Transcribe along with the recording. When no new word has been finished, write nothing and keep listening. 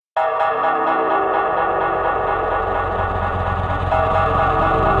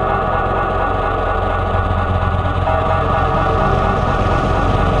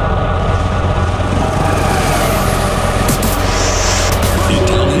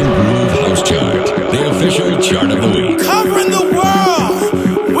Chart of the week. Covering the world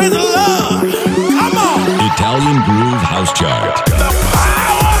with love. Come on. Italian Groove House Chart. The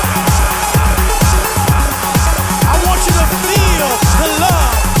power. I want you to feel the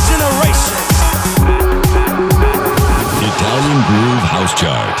love generation. Italian Groove House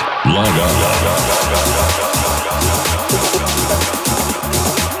Chart. Log on.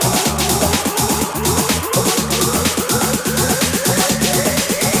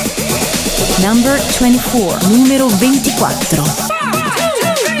 Number 24, numero 24.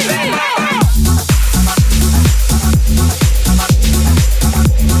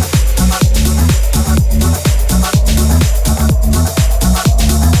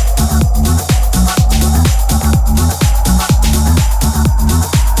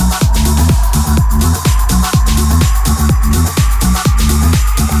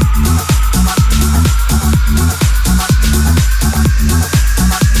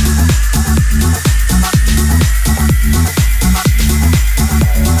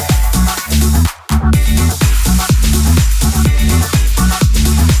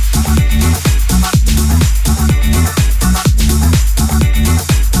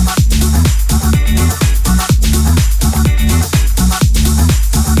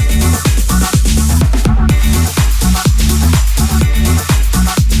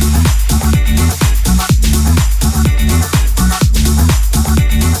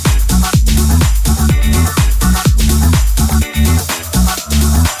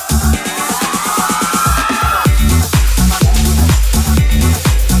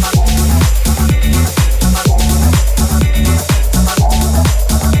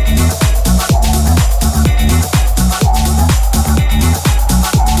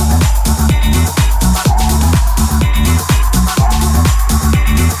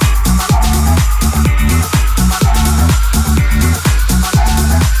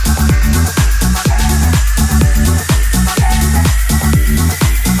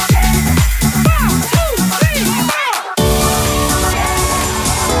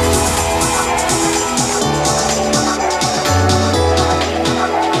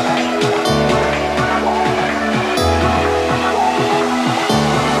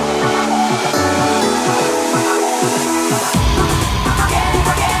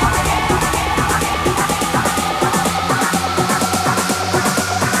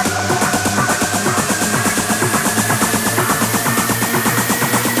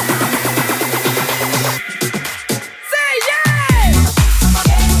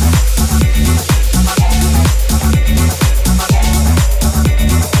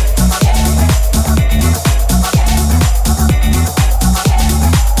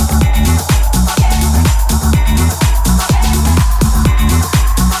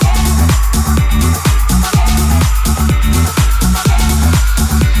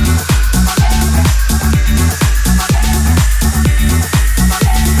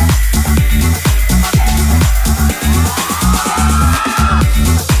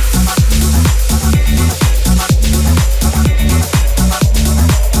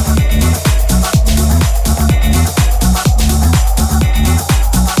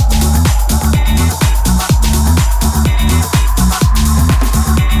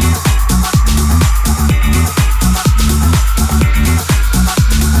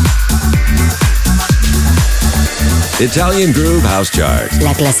 Italian Groove House Chart.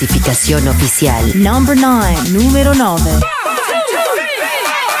 La clasificación oficial. Number 9, número 9.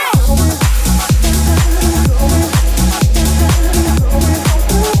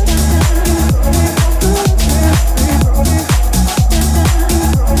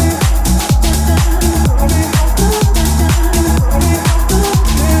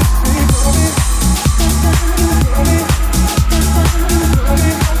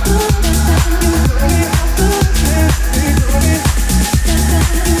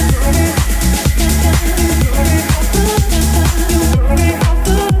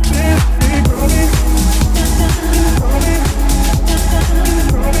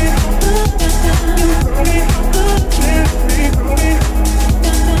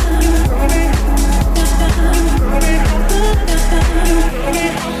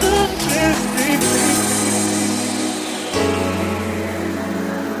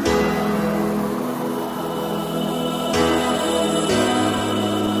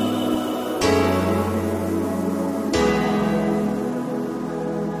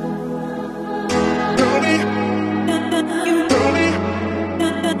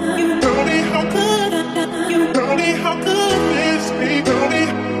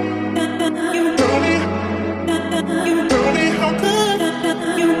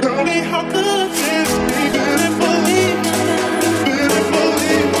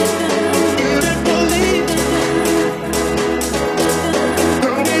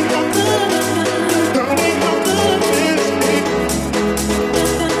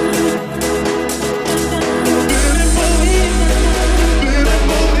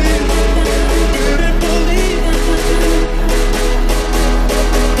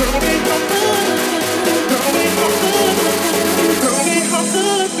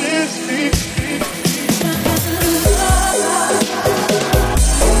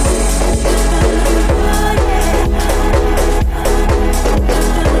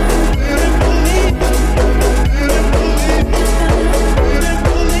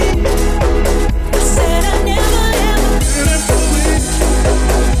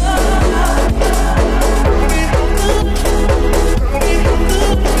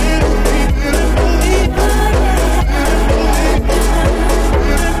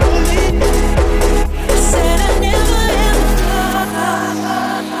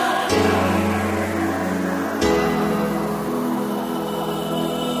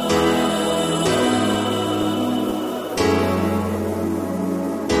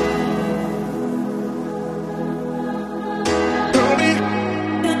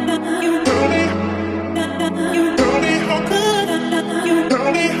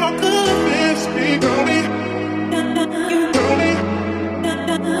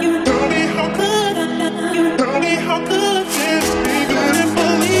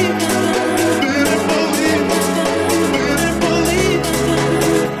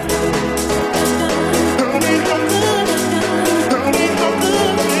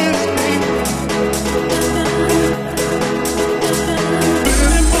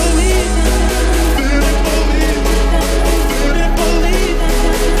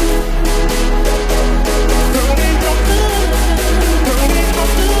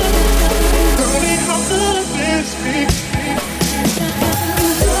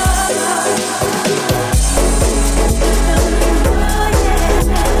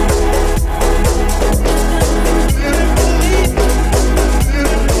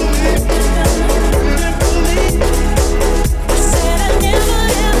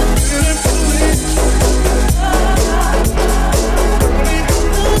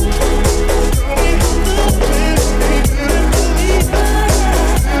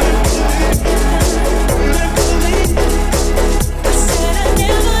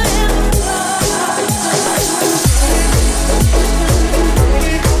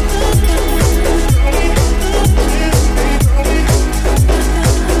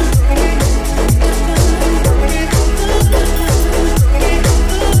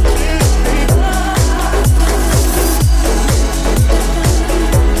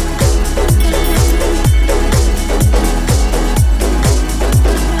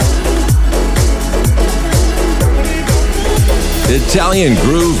 Italian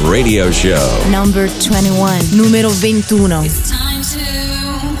Groove Radio Show. Number 21, numero 21. It's time to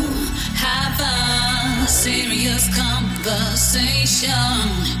have a serious conversation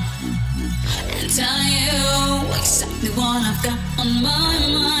and tell you exactly what I've got on my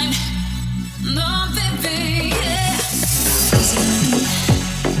mind. No, baby, yeah.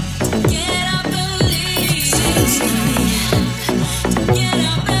 Get up and leave. Get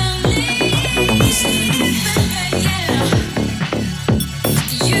up and leave. Yeah.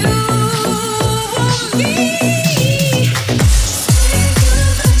 You want me.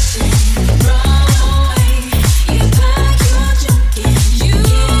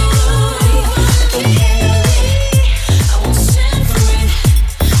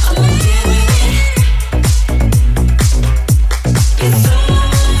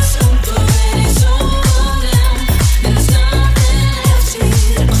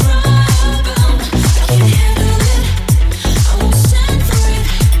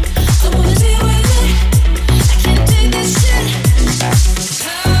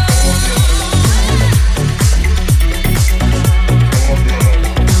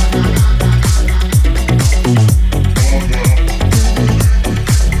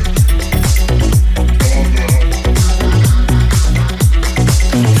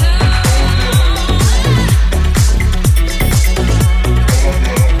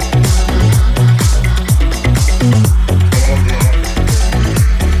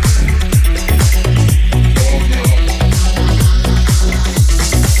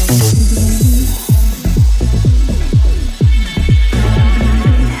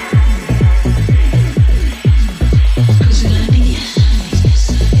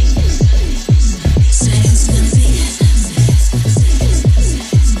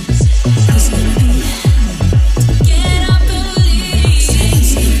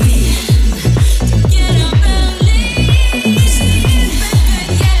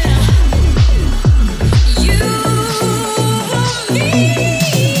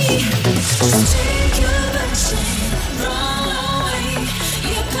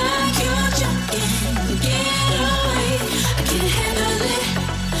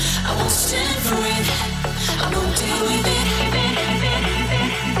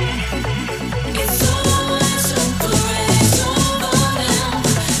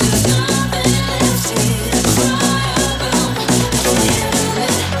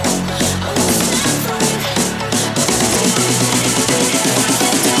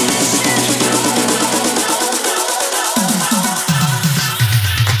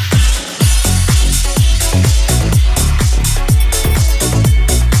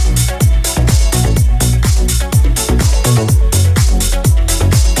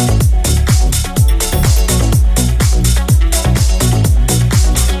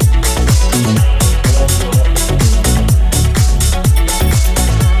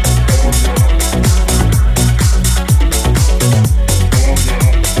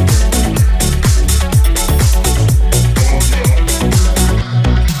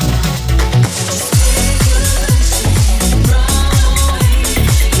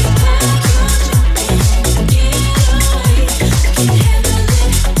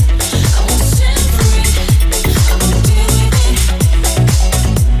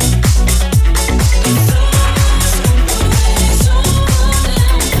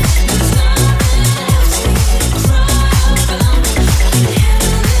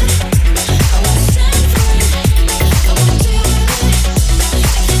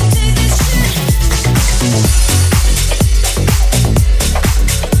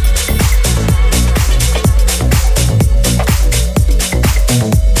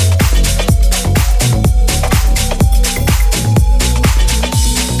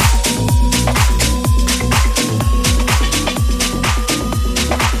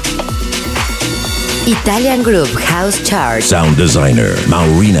 Italian Groove House Chart. Sound designer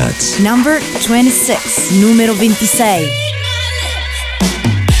Maurinats. Number 26, numero 26.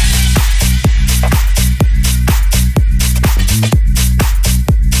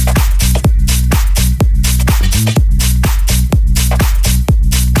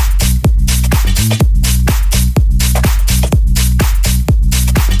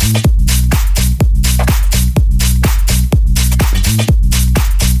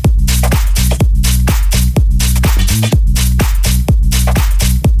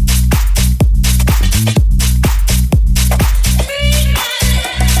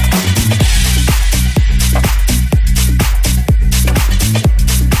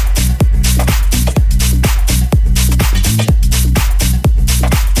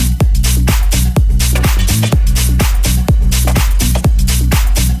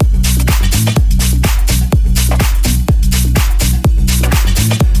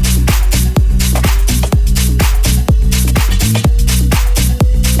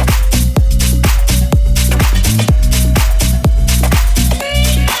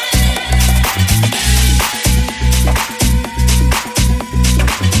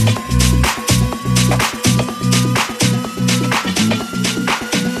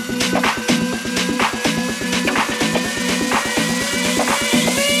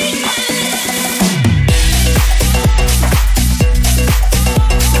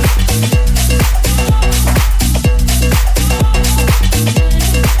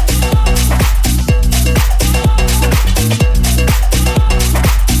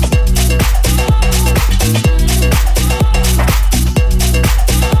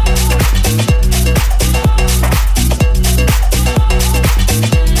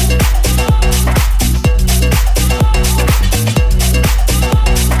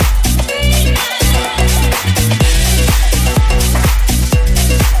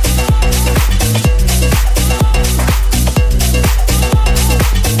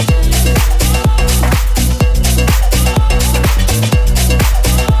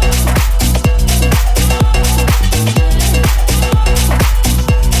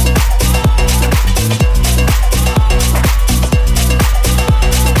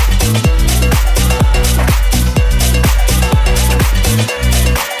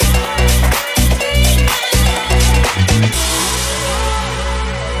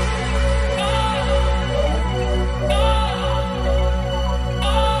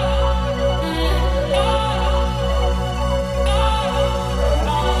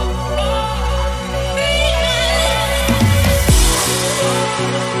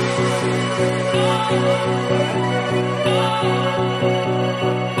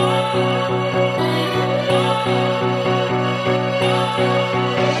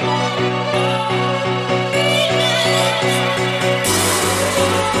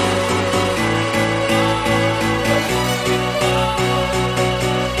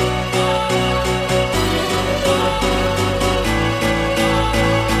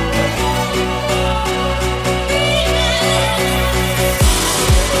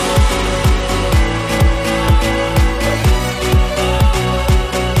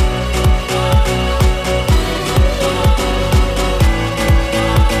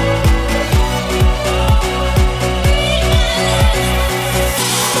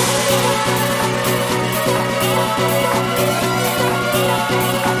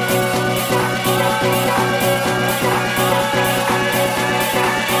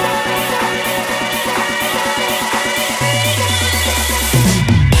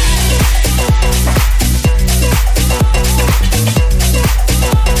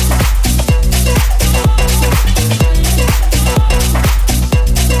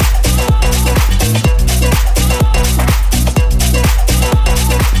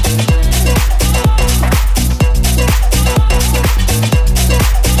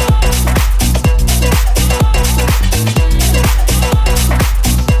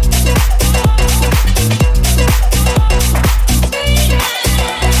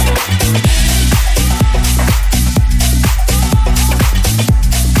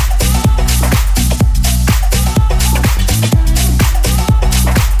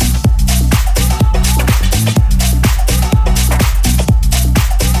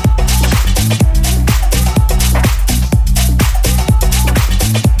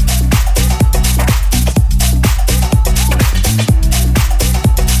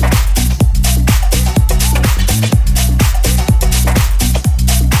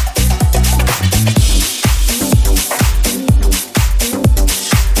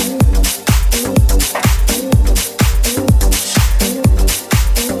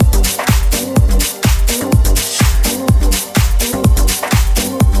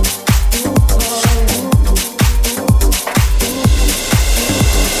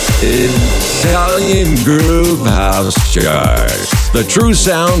 Italian Groove House Chart. The true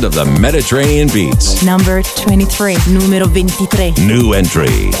sound of the Mediterranean beats. Number 23, numero 23. New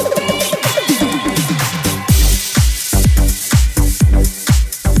entry.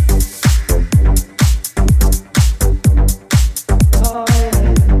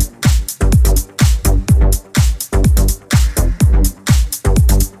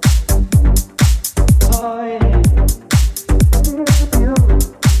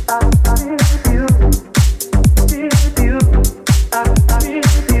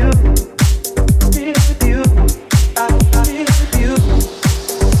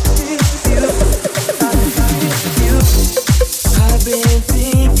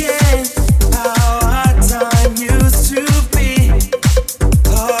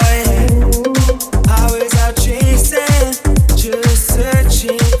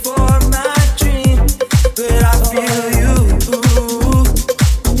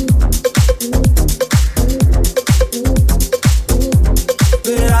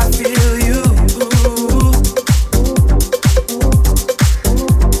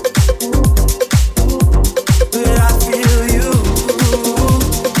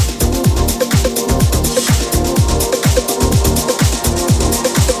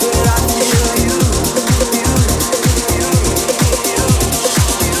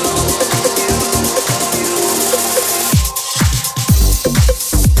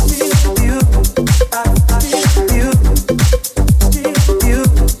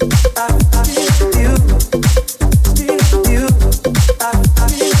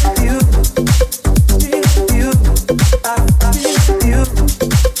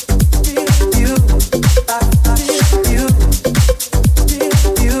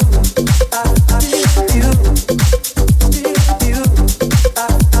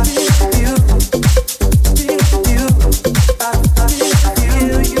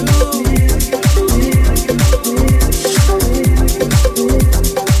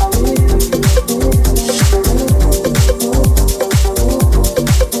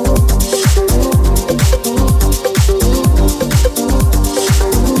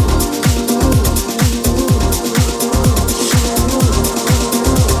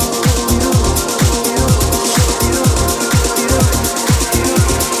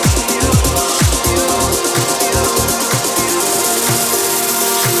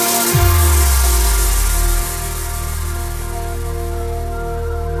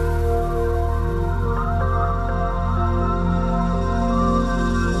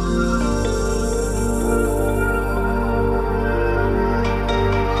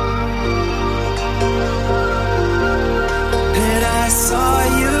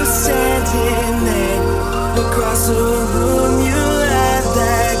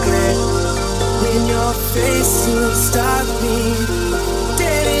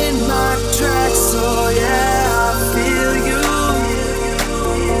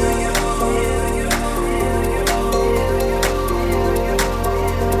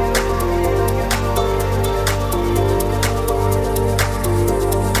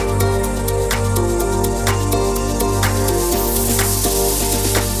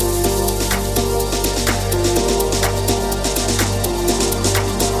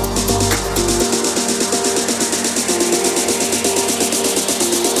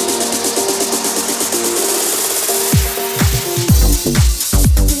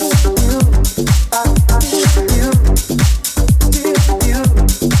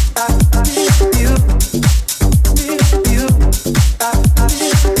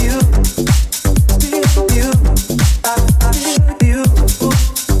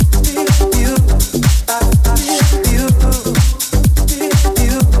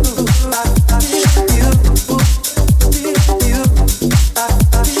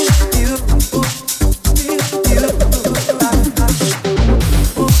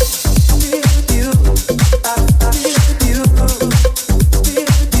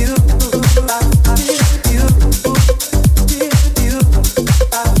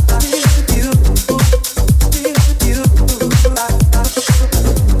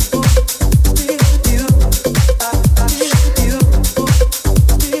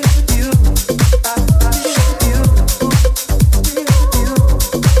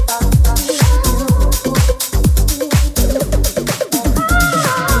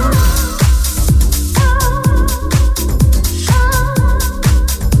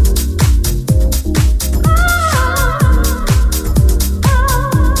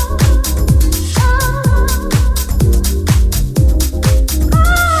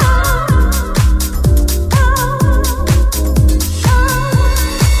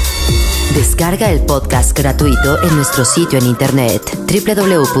 Descarga el podcast gratuito en nuestro sitio en internet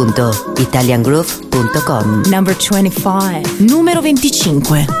www.italiangroove.com. Number 25. Numero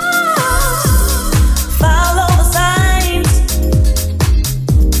 25. Follow the signs,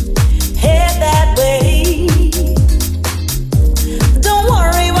 head that way. Don't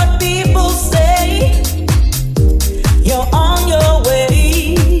worry what people say, you're on your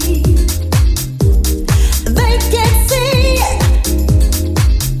way. They can't see it,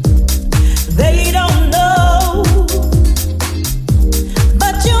 they don't know,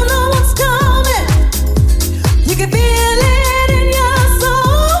 but you know what's coming, you can feel it in your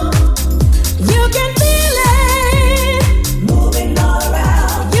soul.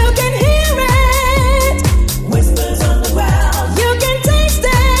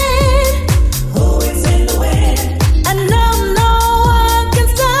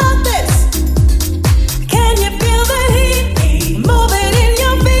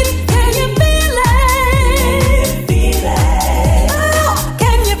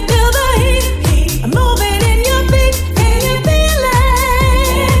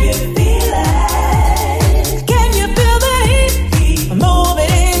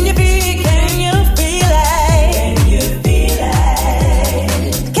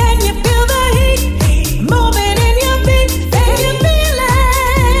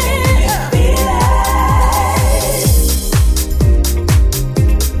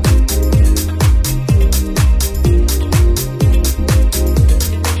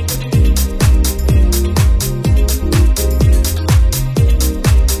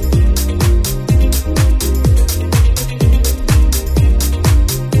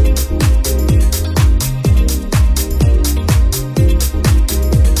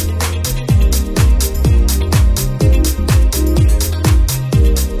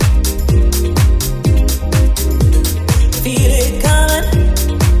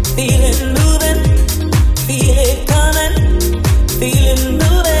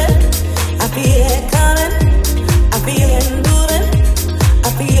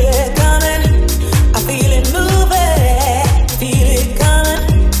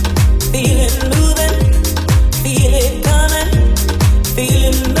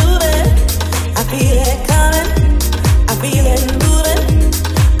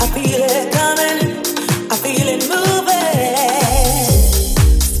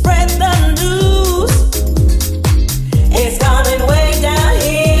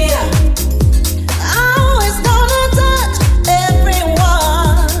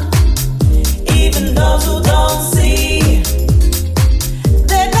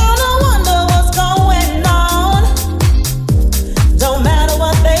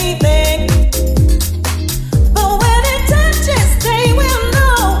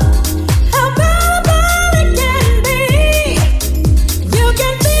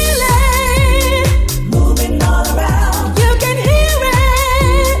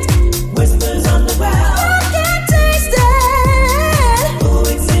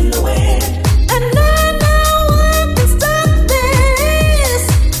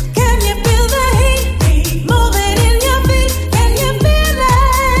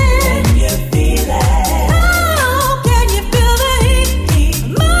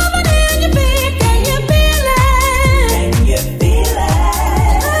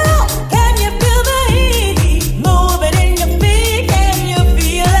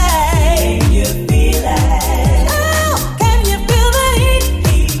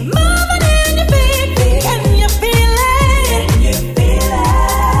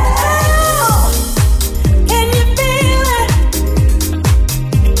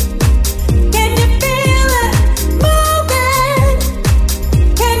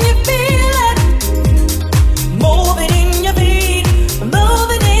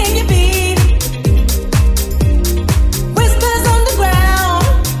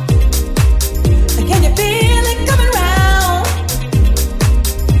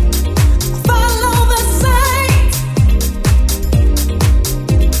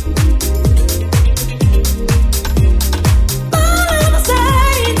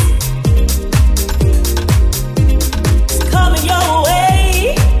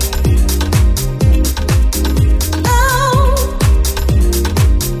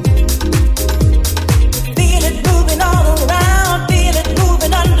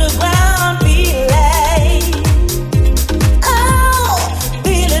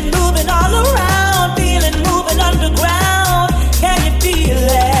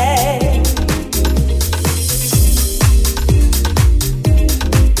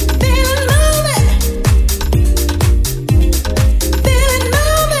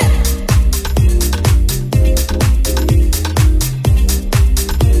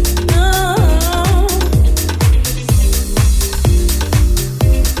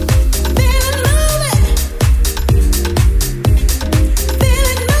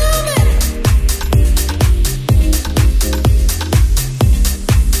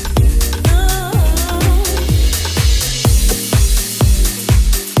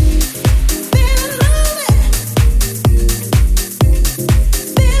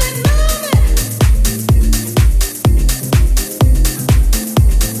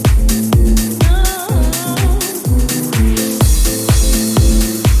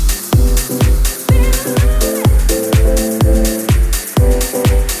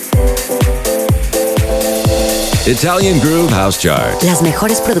 Italian Groove House Chart. Las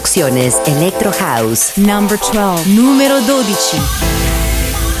mejores producciones Electro House. Number 12. Numero 12.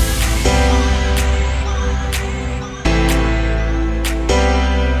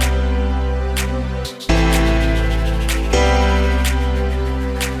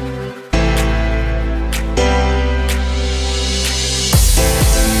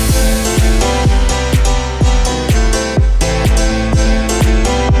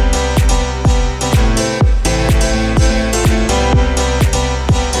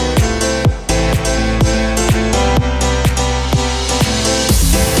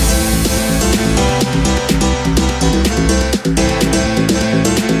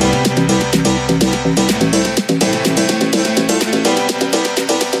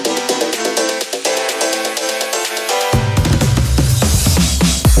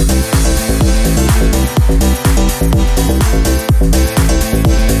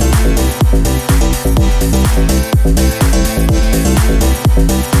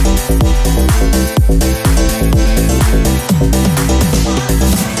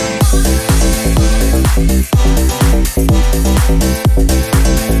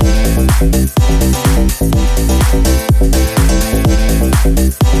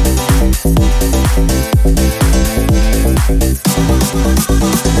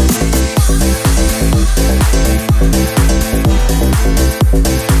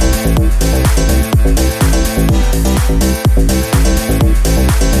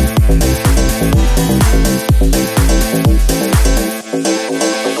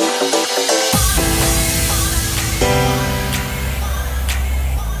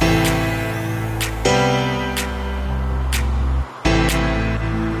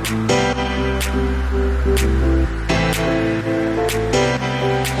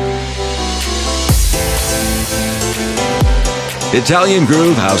 Italian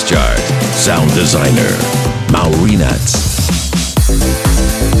Groove House Chart. Sound designer, Maurinats.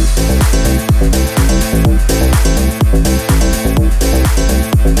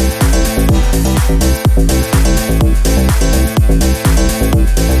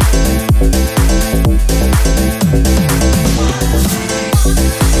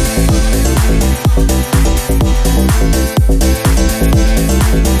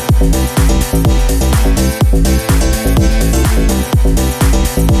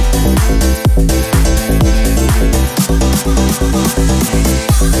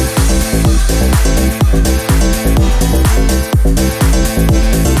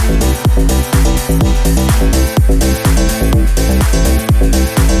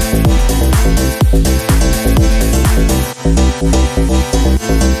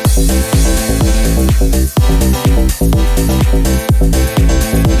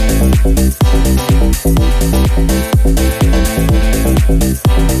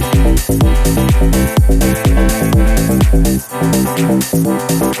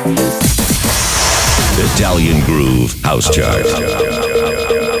 Italian Groove House Chart.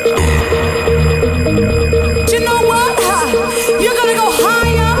 You know what? You're gonna go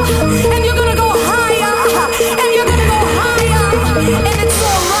higher, and you're gonna go higher, and you're gonna go higher, and it's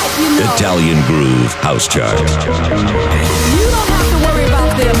alright, you know. Italian Groove House Chart. You don't have to worry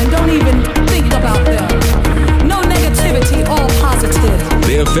about them, and don't even think about them. No negativity, all positive.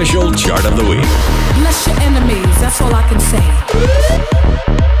 The official chart of the week. Bless your enemies, that's all I can say.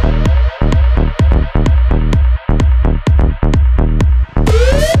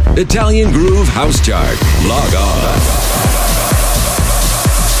 Italian Groove House Chart. Log on.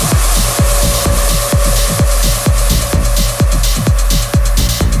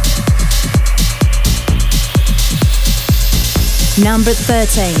 Number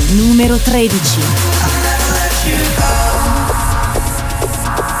 13. Numero 13.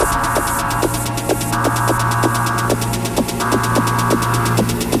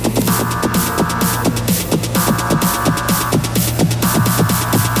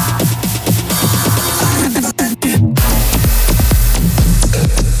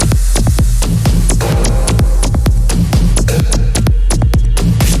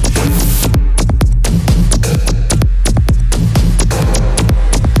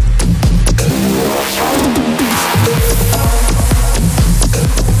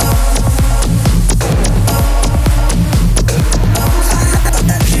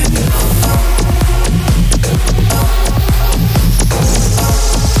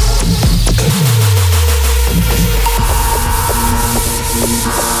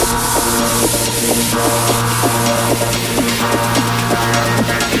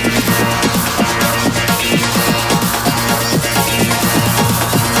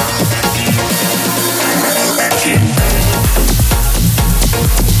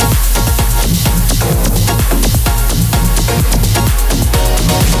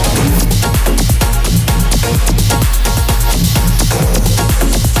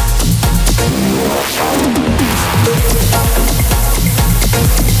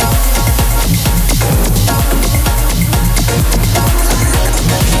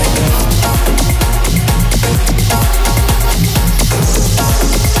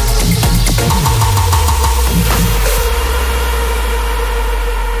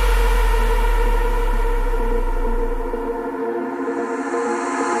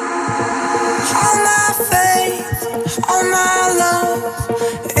 All my love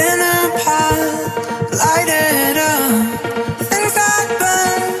in a pile, light it up. Things I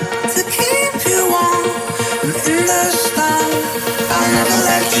burn to keep you warm. I'm in the storm, I'll never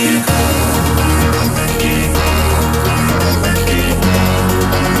let you go.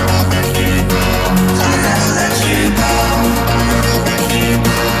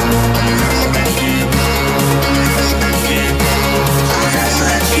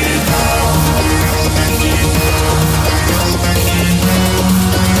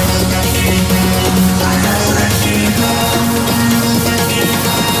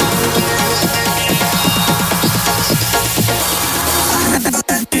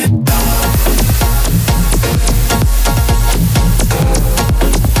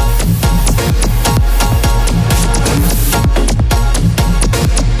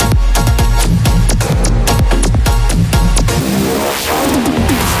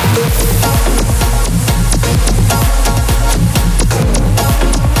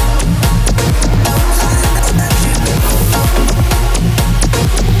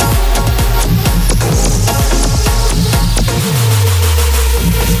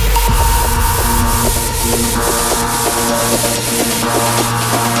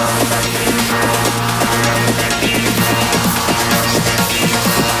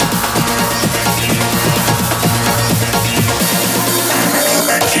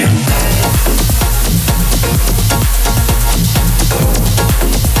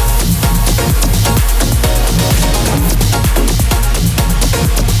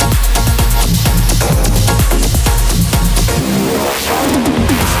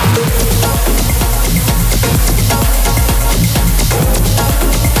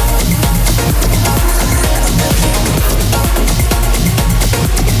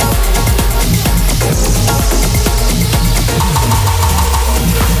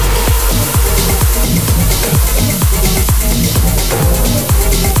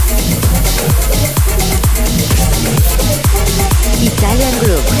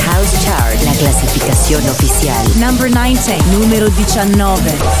 Oficial. Number 19, numero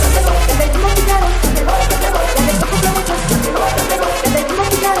 19.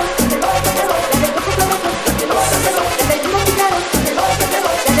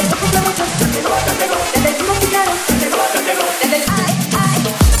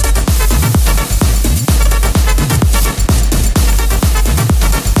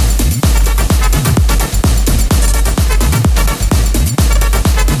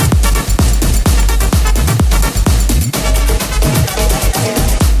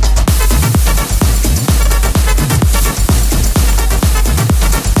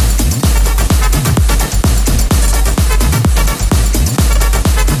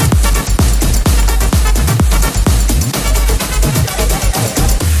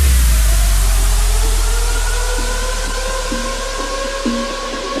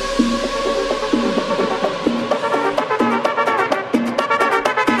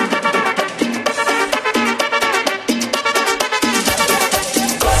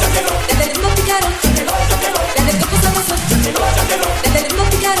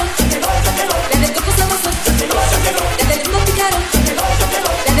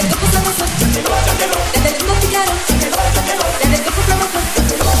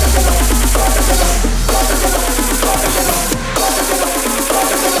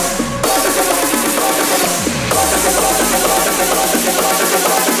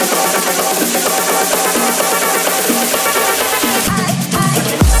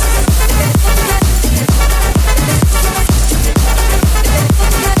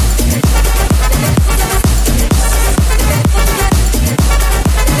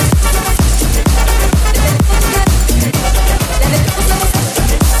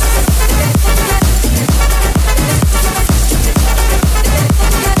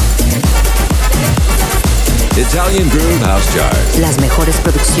 Italian Groove House Chart. Las mejores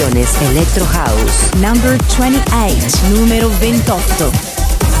producciones Electro House. Number 28, numero 28.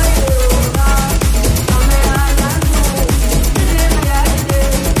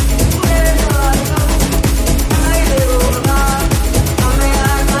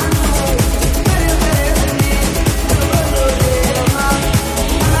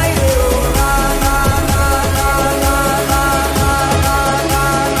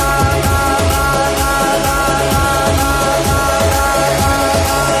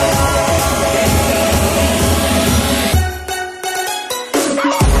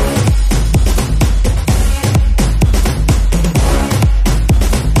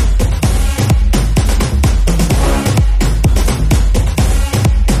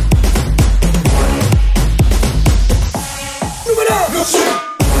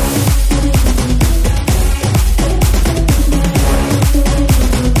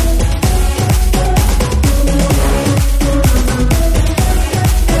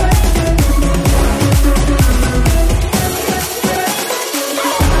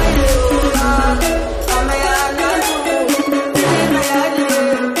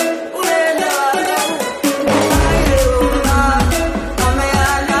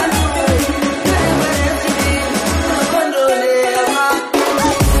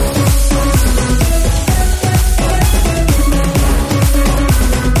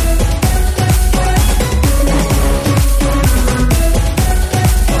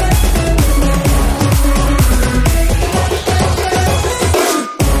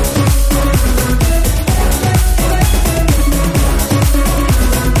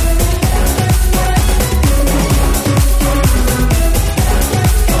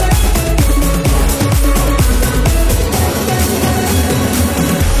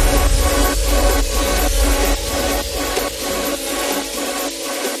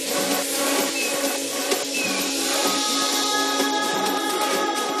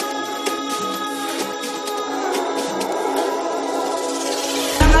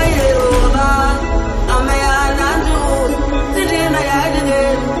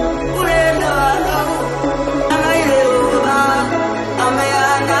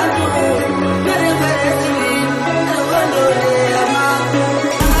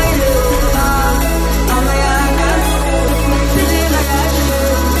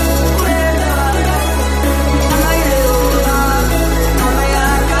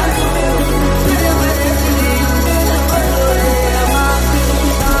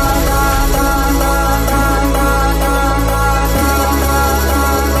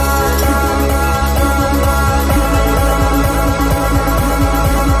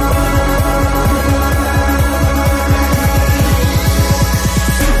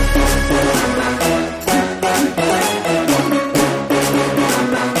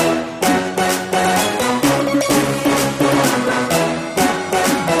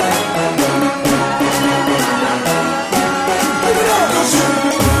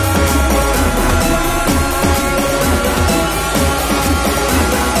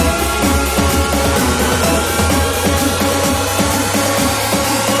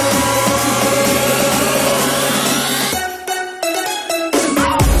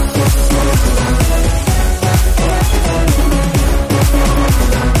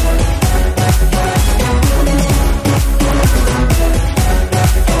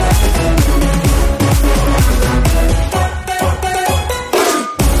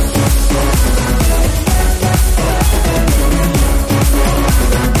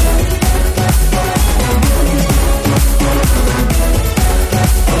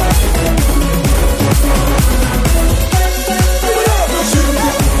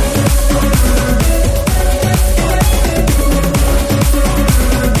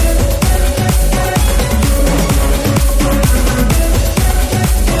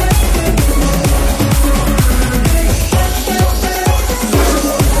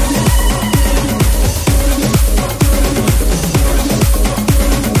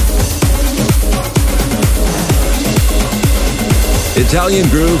 Italian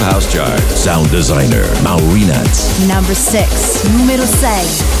Groove House Chart. Sound designer, Maurinats. Number 6, numero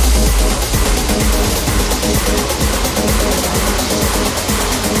 6.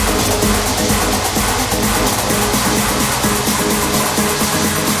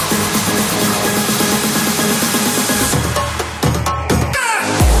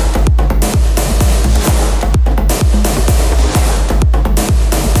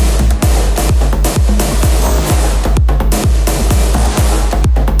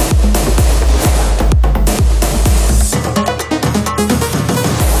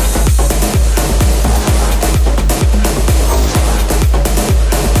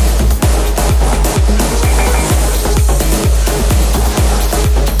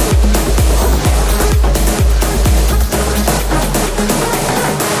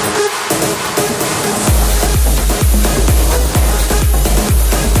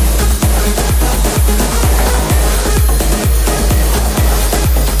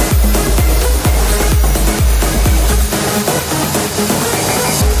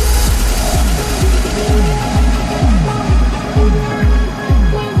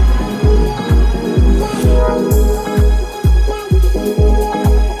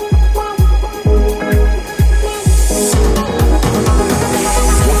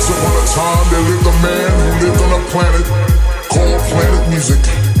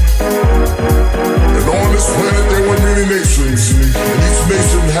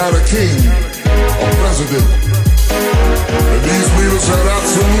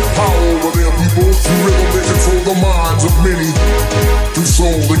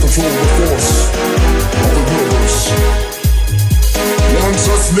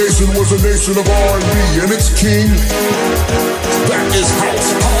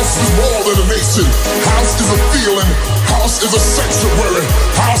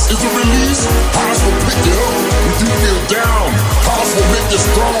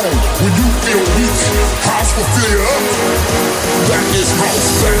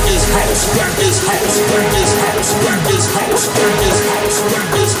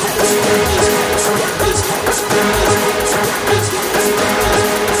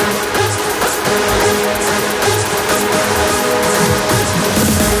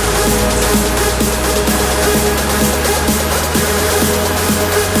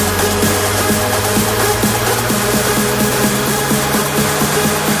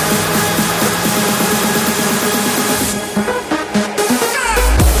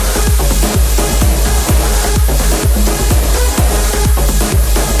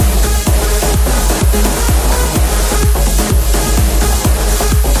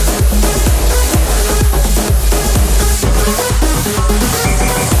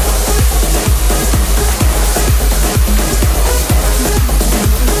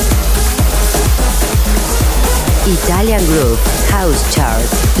 Italian Groove House Chart,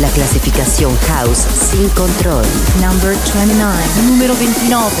 la clasificación house sin control. Number 29, numero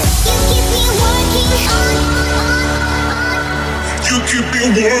 29. You keep me working hard. You keep me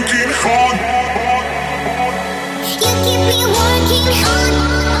working hard. You keep me working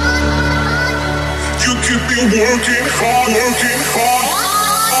hard, working hard.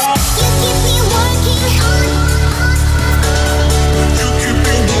 You keep me working hard. You keep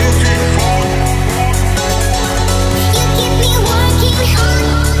me working hard. You keep me working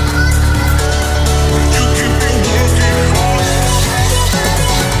hard. You keep me working hard.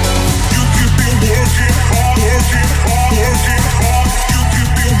 You keep me working hard, working hard, working hard. You keep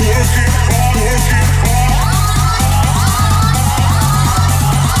me working hard, working hard.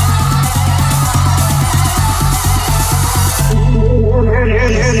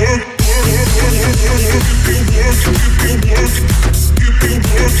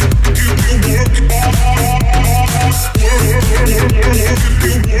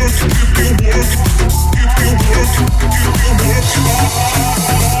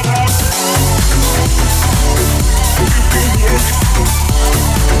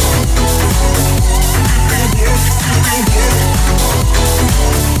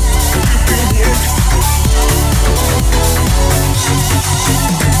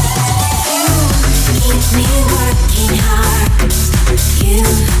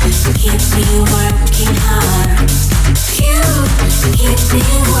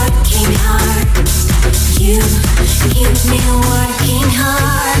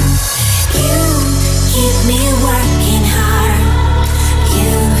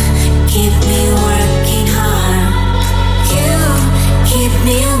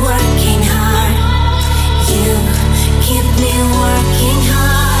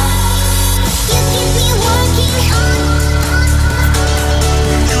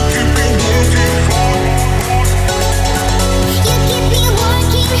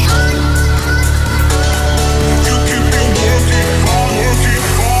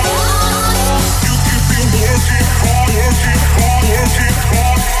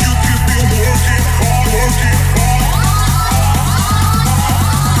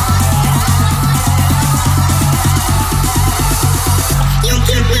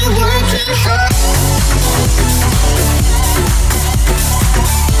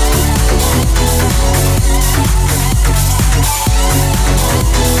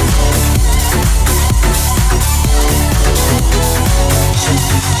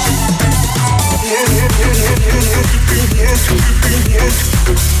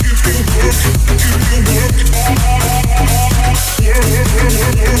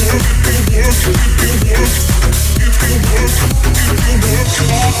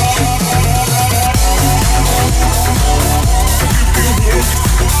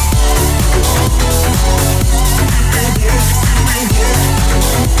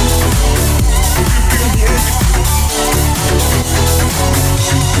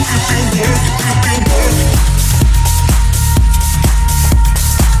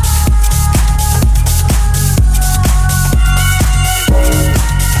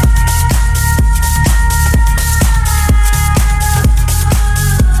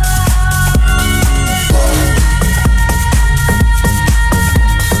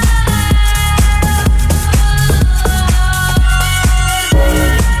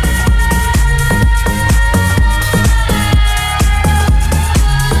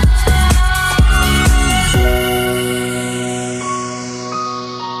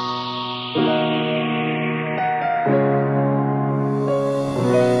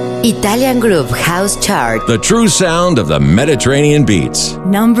 Italian Groove House Chart. The true sound of the Mediterranean beats.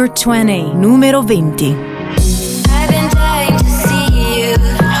 Number 20, numero 20. I've been dying to see you,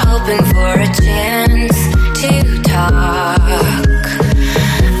 hoping for a chance to talk.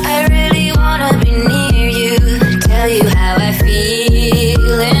 I really wanna be near you, tell you how I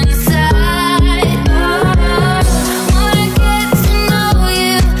feel inside. Wanna get to know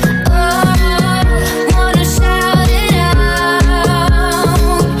you, wanna shout it out.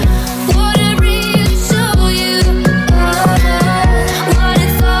 Wanna really show you what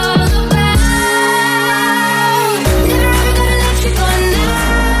it's all about. Never ever gonna let you go now.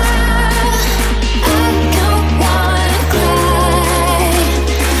 I don't wanna cry.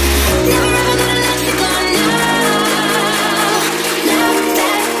 Never ever gonna let you go now. Now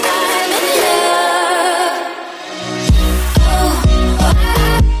that I'm in love.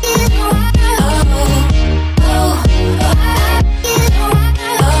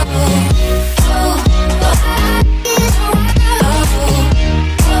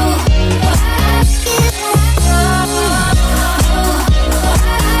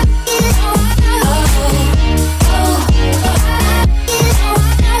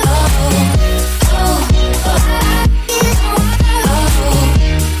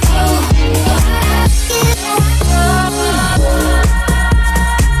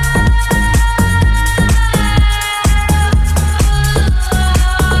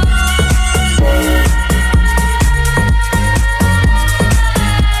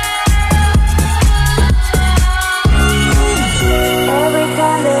 Every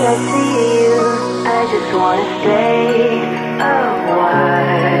time that I see you, I just wanna stay a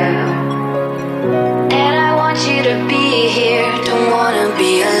while. And I want you to be here, don't wanna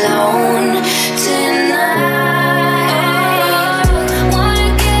be alone tonight. Wanna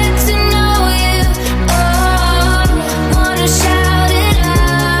get to know you, wanna shout it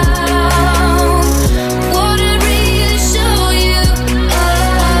out. Wanna really show you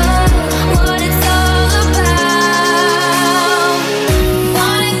what it's all about.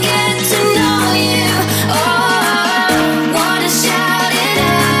 Wanna get to know you, wanna shout it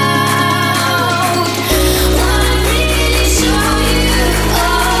out. Wanna really show you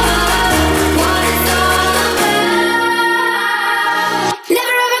what it's all about.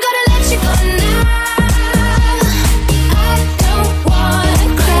 Never ever gonna let you go now. I don't wanna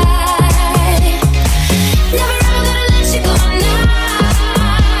cry. Never ever gonna let you go now. Now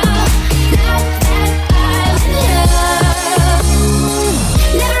that I'm in love.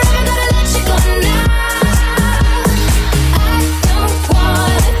 Never ever gonna let you go now. I don't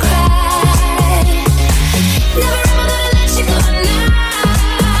wanna cry. Never ever gonna let you go now.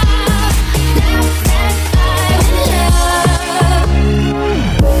 Now that I'm in love.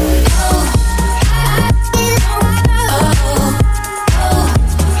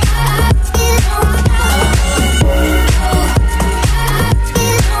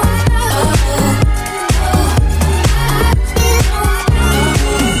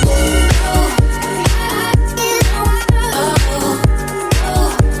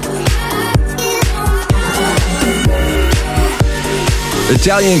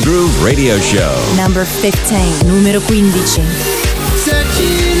 Italian Groove Radio Show. Number 15, numero 15.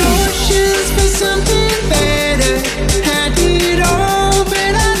 Searching oceans for something better. Had it all,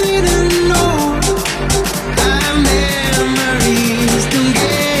 but I didn't know. Our memories don't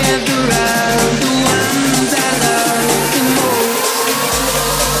gather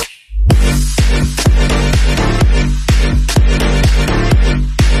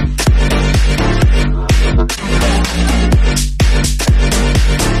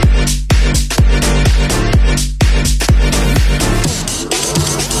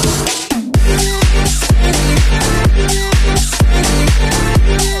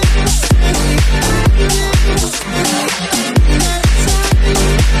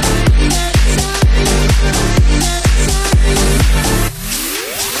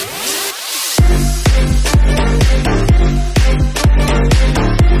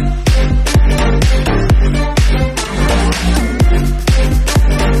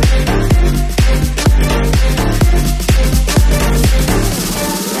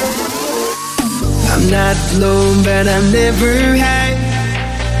not low, but I'm never high.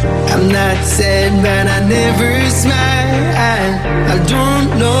 I'm not sad, but I never smile. I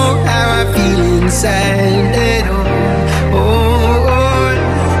don't know how I feel inside at all.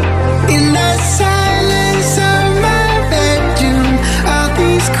 In the silence of my bedroom, all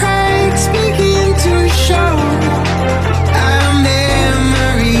these cracks begin to show. Our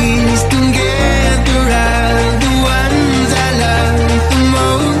memories together are the ones I love the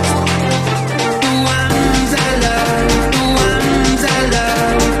most. The ones I love, the ones I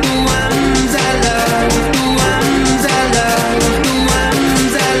love, the ones I love, the ones I love, the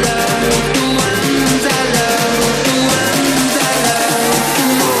ones I love, the ones I love, the ones I love the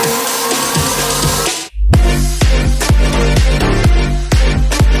most.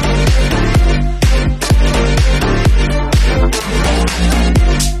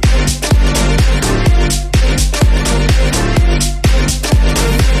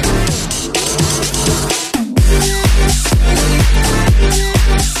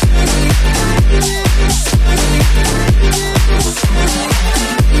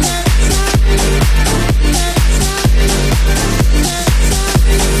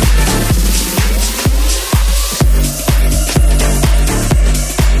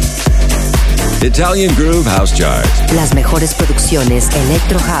 Italian Groove House Chart. Las mejores producciones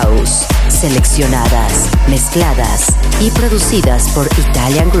Electro House, seleccionadas, mezcladas y producidas por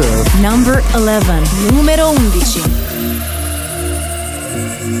Italian Groove. Number 11. Numero 11.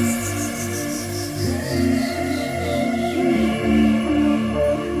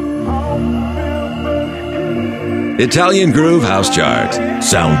 Italian Groove House Chart.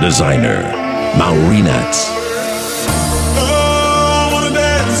 Sound designer, Maurinats.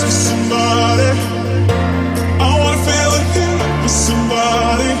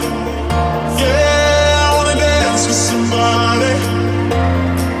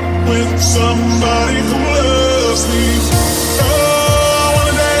 Somebody who loves me. Oh, I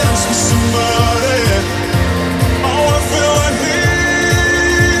wanna dance with somebody. I wanna feel the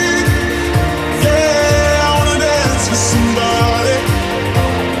heat. Yeah, I wanna dance with somebody.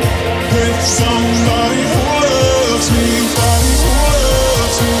 With somebody who loves me. Body who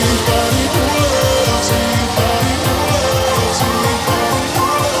loves me. Body who loves me. Body who loves me. Body who loves me.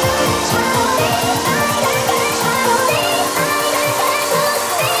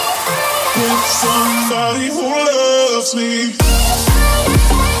 With somebody who loves me.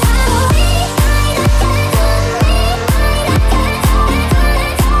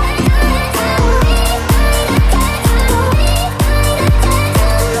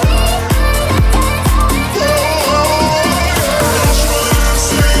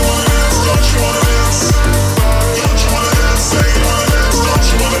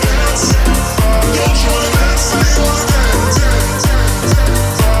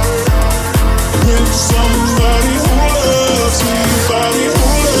 Somebody who loves me, body who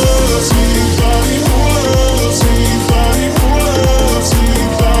loves me, body who loves me, body who loves me,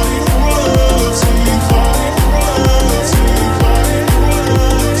 body who loves me, body who loves me, body who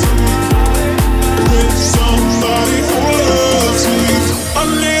loves me. With somebody who loves me. I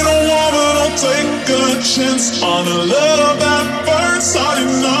need a woman, I'll take a chance on a love at first sight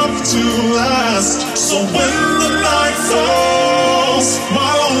enough to last. So when the night falls,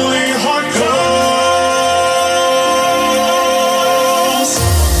 my lonely heart calls.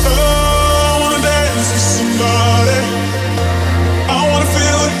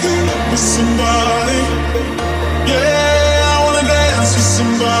 Somebody, yeah, I wanna dance with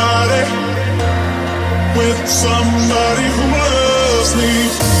somebody, with somebody who loves me.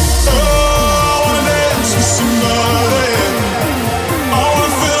 Oh, I wanna dance with somebody. I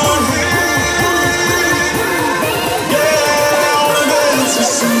wanna feel the heat. Yeah, I wanna dance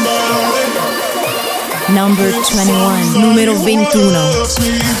with somebody. Number 21. Numero 21. Somebody who loves me.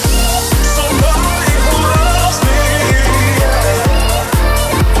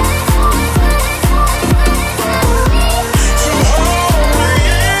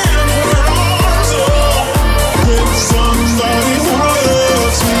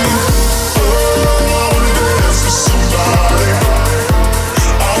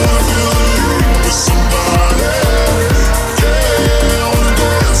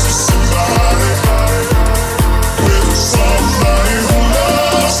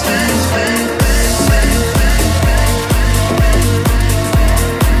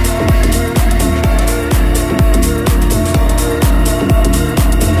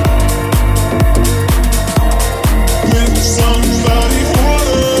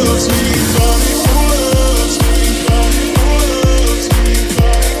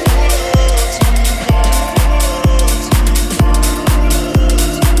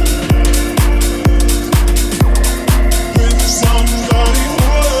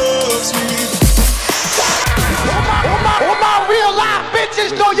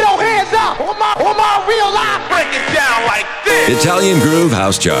 Italian Groove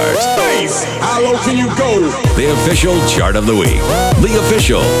House Chart. Bass, how low can you go? The official chart of the week. The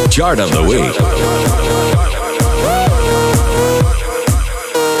official chart of the week.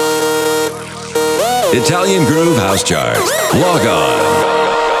 Italian Groove House Chart. Log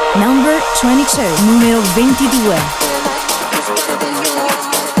on. Number 22, numero 22.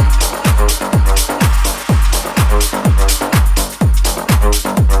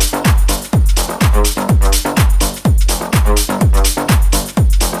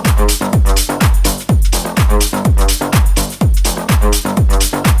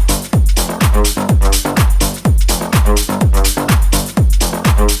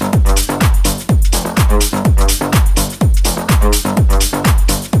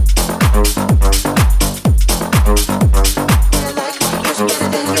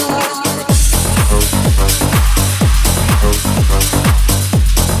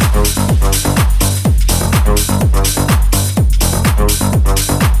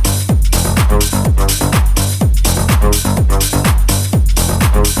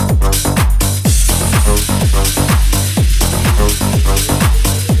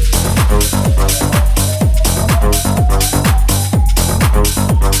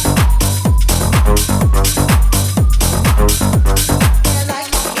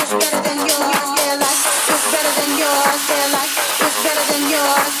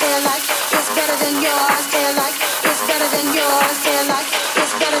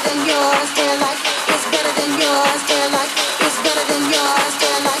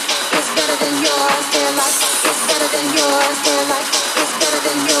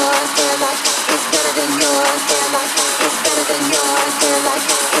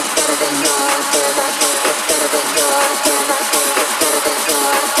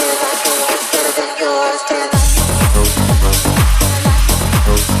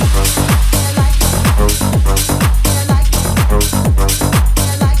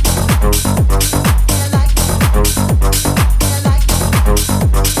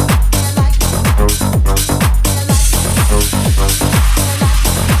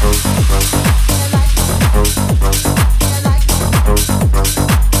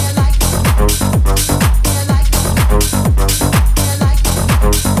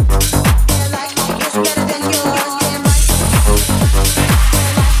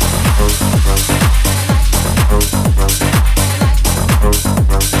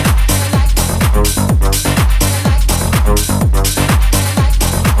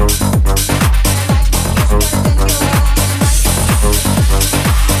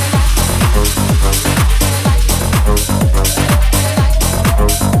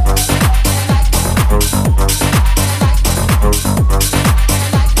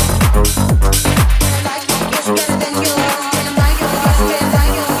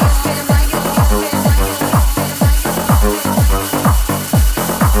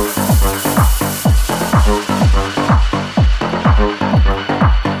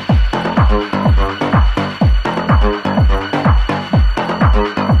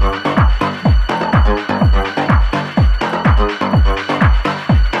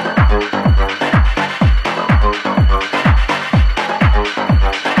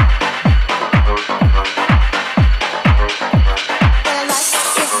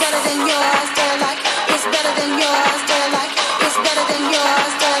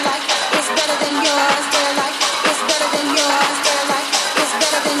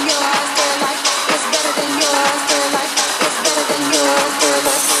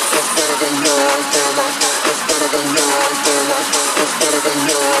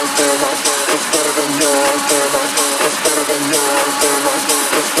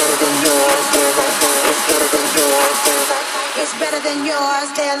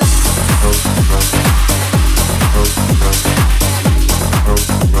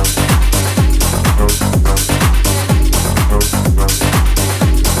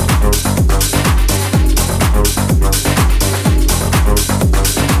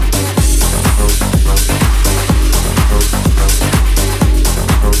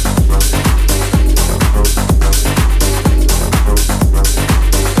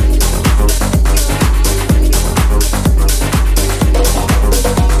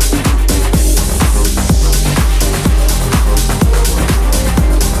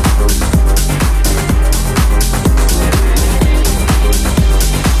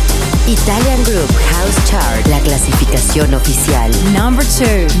 Italian Groove House Chart, la clasificación oficial. Number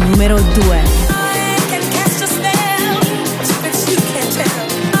 2, número 2.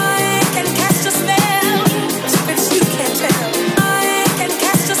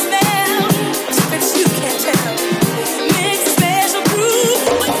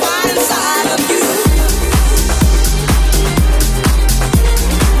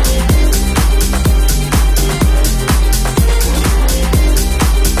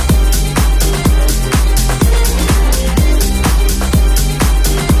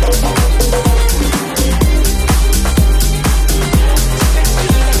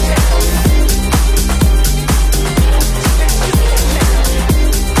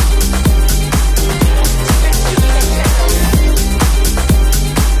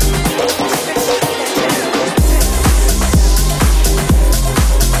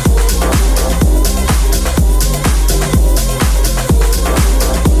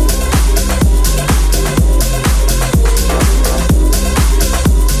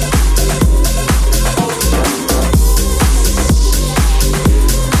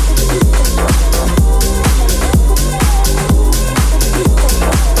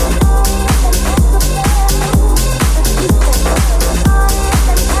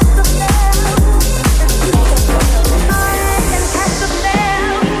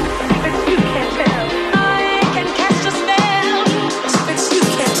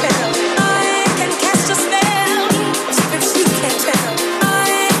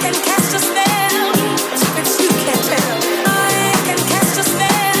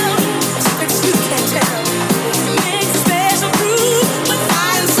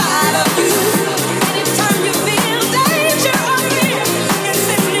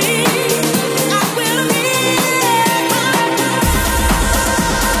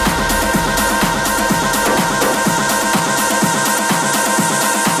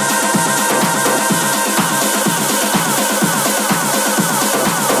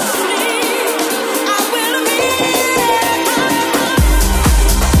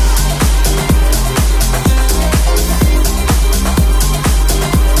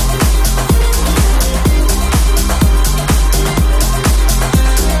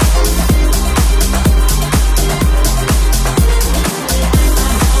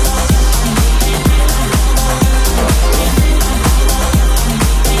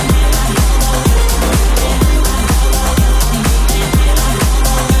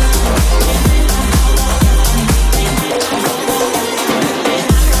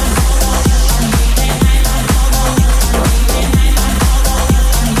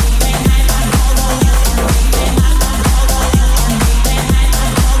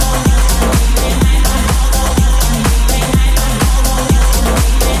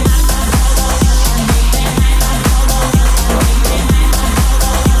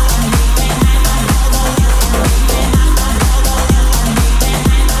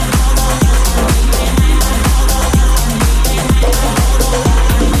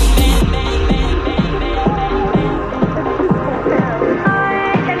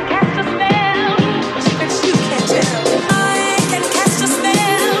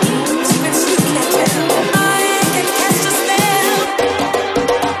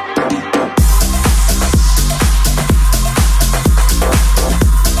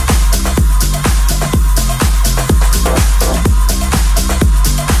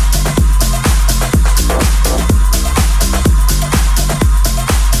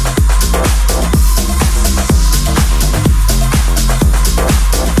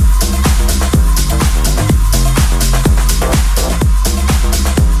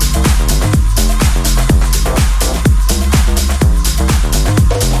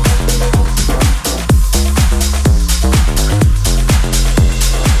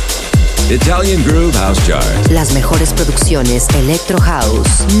 Italian Groove House Chart. Las mejores producciones Electro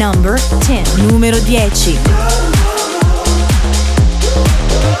House. Number 10. Numero 10.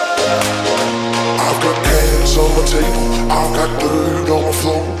 I've got hands on my table, I've got dirt on my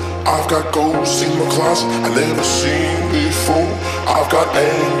floor, I've got ghosts in my closet I never seen before. I've got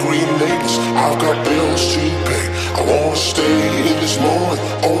angry neighbors, I've got bills to pay. I wanna stay in this moment,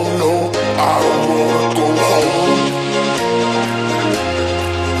 oh no, I don't wanna go home.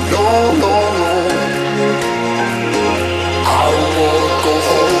 No, no, no, I don't wanna go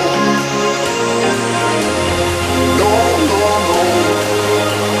home. No, no, no,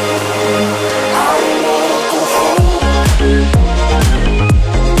 I don't wanna go home.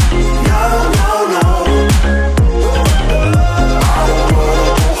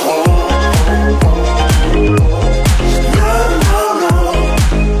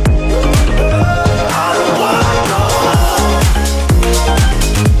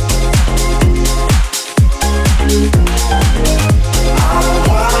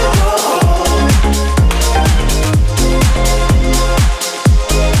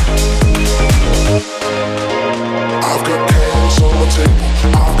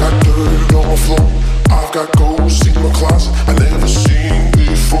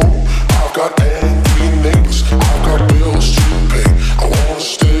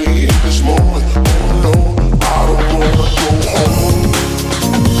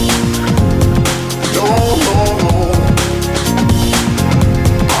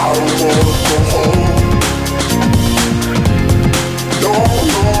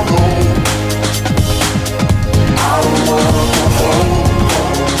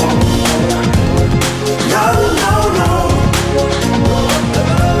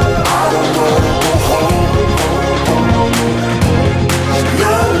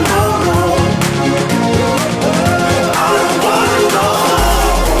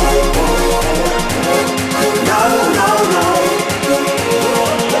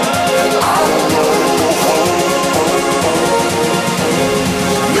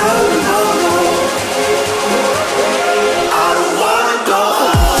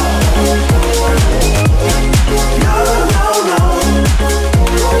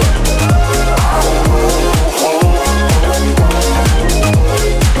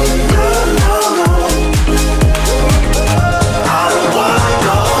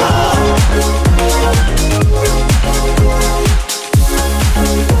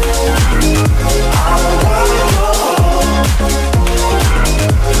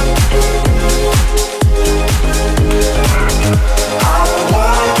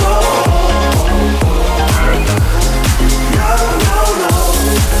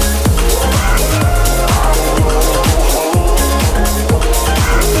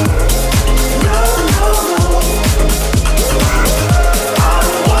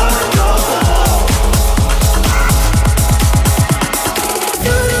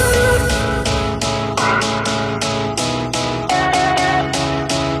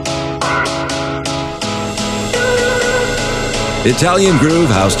 Italian Groove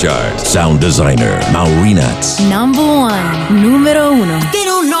House Chart. Sound designer, Maurinats. Number 1. Numero 1. They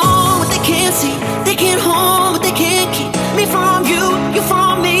don't know what they can't see. They can't hold what they can't keep. Me from you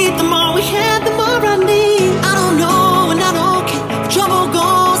from me. The more we have, the more I need. I don't know and I don't care. If trouble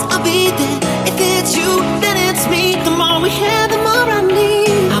goes, I'll be there. If it's you, then it's me. The more we have, the more I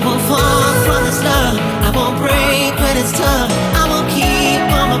need. I won't fall from this love. I won't break when it's tough. I won't keep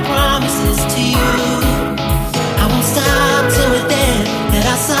all my promises to you. I won't stop till we're there. That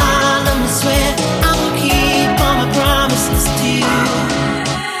I solemnly swear I will keep all my promises to you.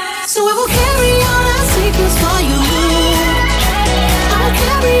 So I will carry all our secrets for you. I will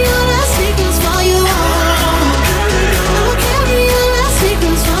carry all our secrets for you. I will carry all our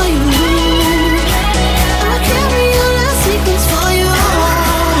secrets for you. I will carry all our secrets for you. I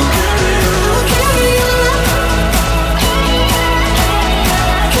will carry all our,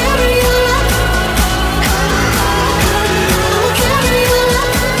 carry all our, I will carry all our,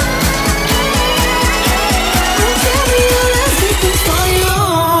 I will carry all our secrets for you.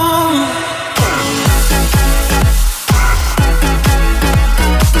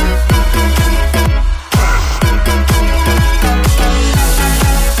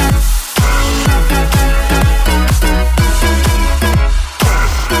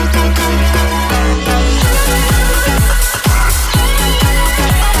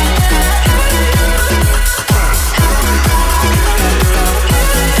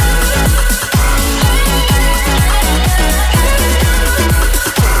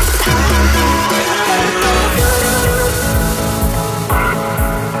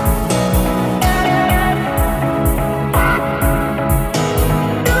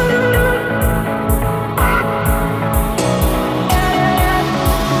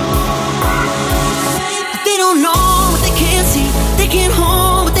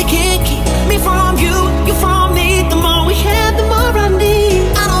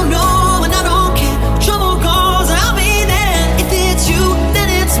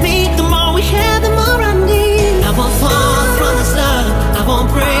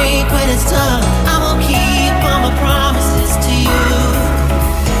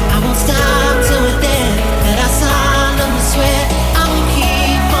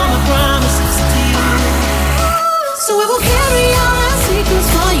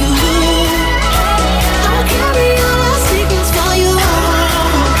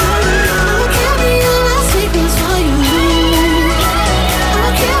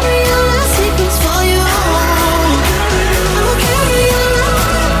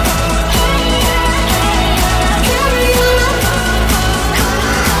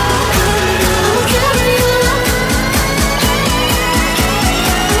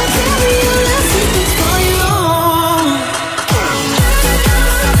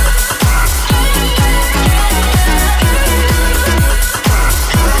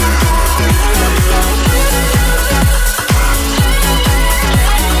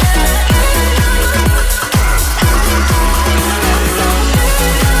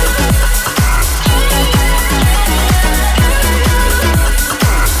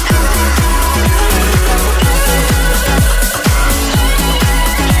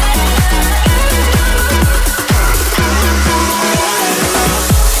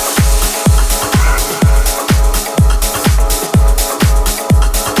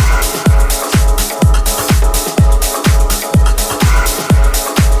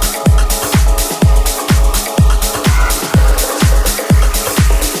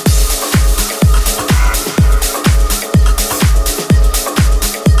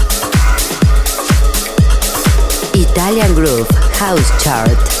 House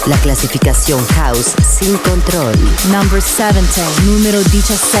Chart, la clasificación house sin control. Number 17, numero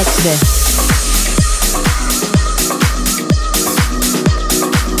 17.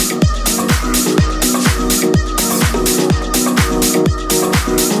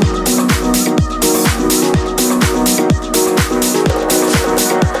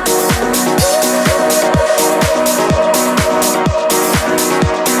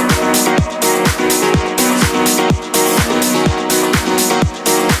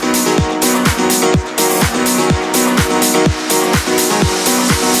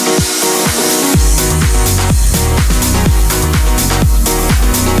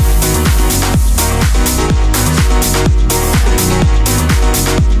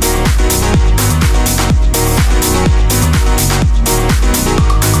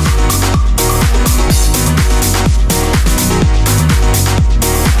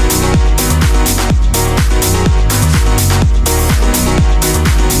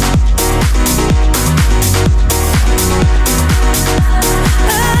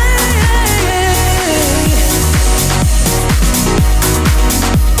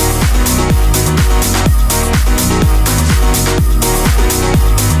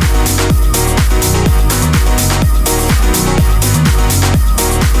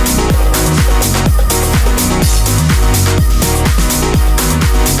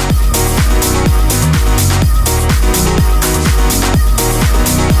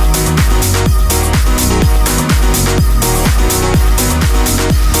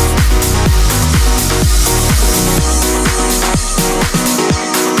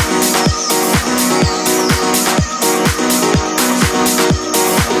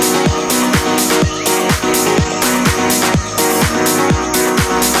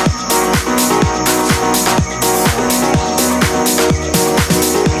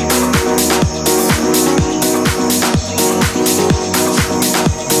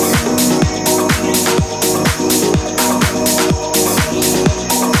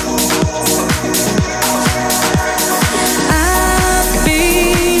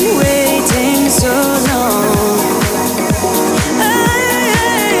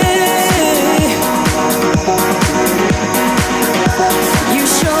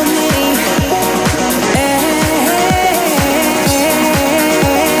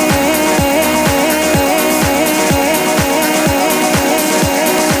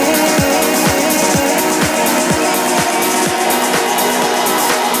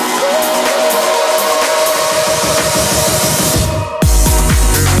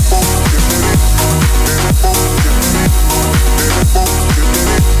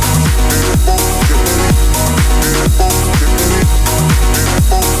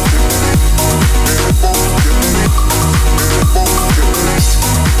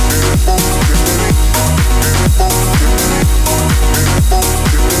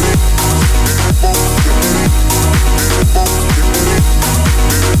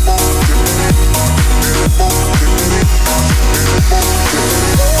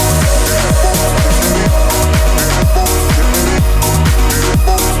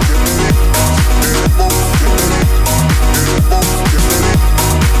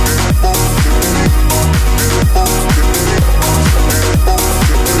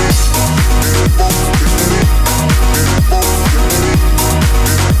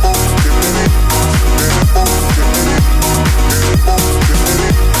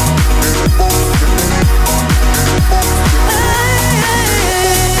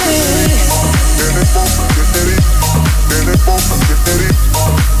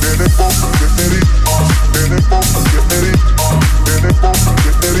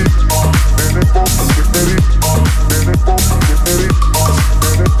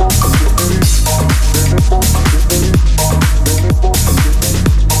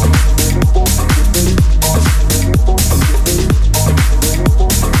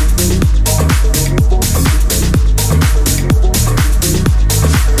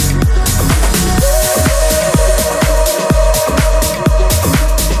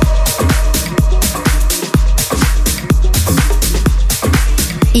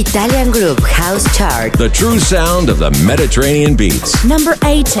 Italian Group House Chart. The true sound of the Mediterranean beats. Number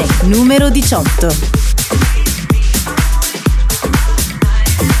 18, numero 18.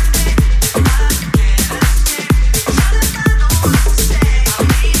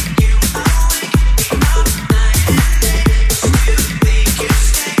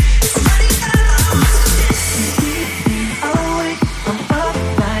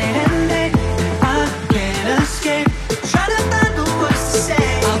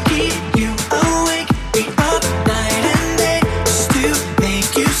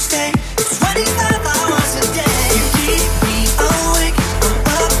 Stay 25 hours a day.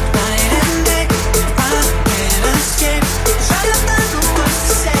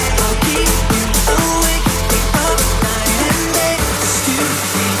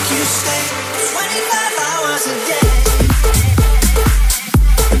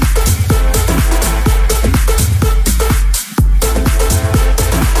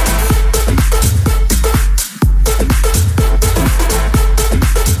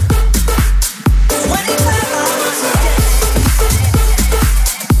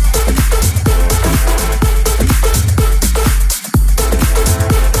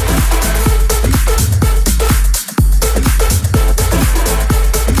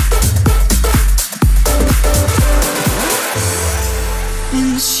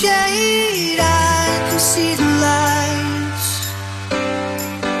 shade, I can see the lights.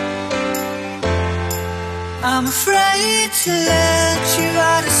 I'm afraid to let you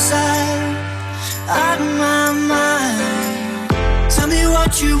out of sight, out of my mind. Tell me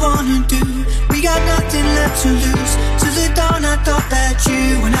what you wanna do. We got nothing left to lose. Till the dawn I thought that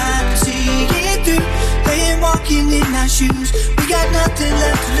you and I could see it through. They ain't walking in my shoes. We got nothing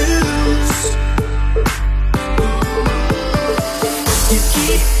left to lose. You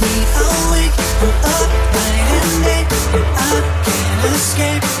keep me awake, we're up night and day, and I can't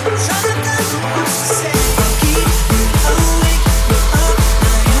escape. I'm trying to find the words to say. I'll keep you awake, we're up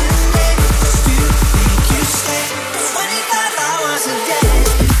night and day, just to make you stay 25 hours a day.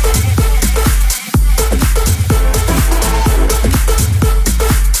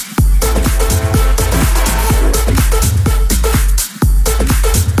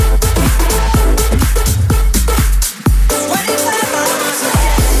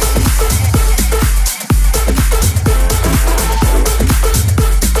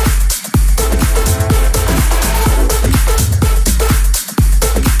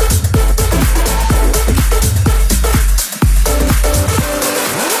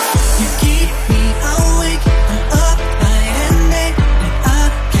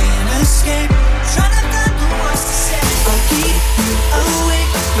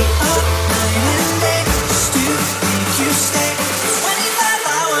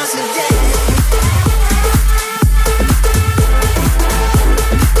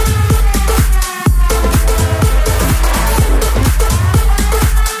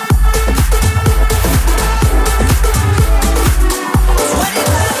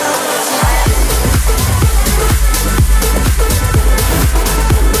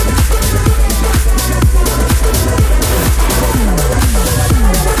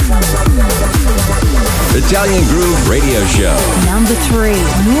 Italian Groove Radio Show. Number 3,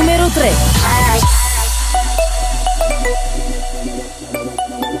 numero 3.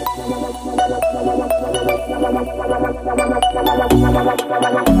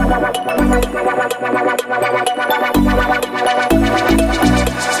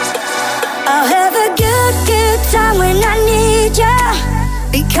 I'll have a good time when I need ya,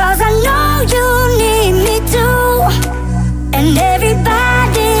 because I know you need me too. And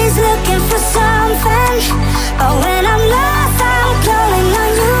everybody's looking for something, but when I'm lost, I'm calling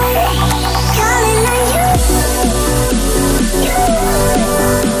on you, calling on you.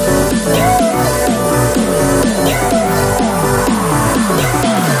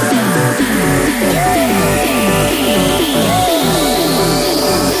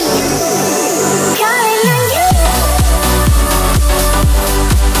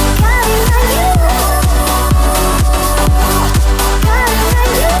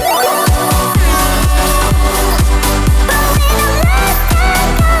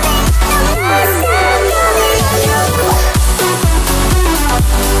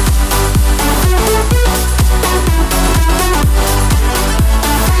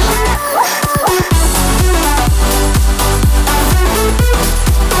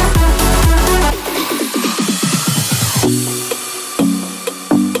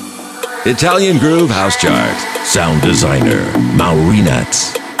 Italian Groove House Chart. Sound designer,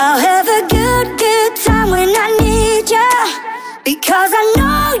 Maurinats. I'll have a good time when I need ya, because I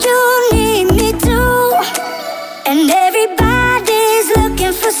know you need me too. And everybody's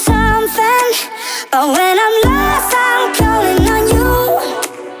looking for something, but when I'm lost, I'm calling on you.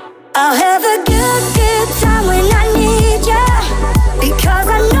 I'll have a good time when I need ya, because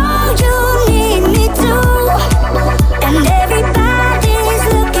I know you need me too. And everybody's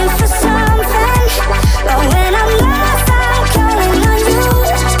looking for something, but when I'm lost, I'm calling on you,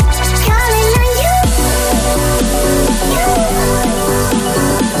 calling on you.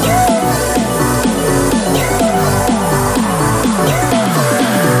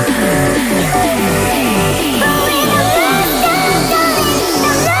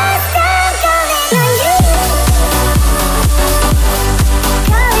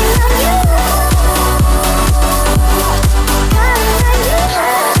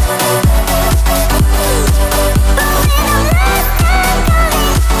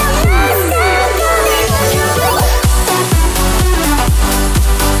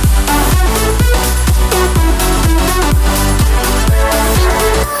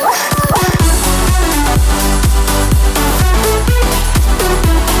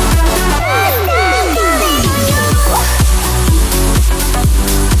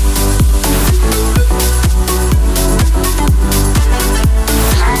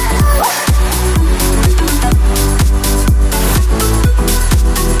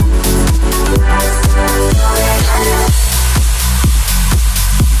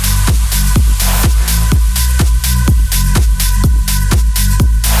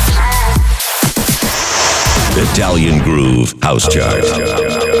 Italian Groove House Chart.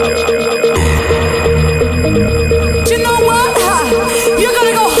 You know what? You're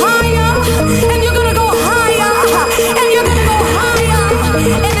gonna go higher, and you're gonna go higher, and you're gonna go higher,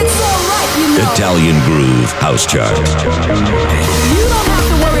 and it's alright, you know. Italian Groove House Chart. You don't have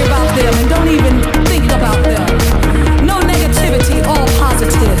to worry about them, and don't even think about them. No negativity, all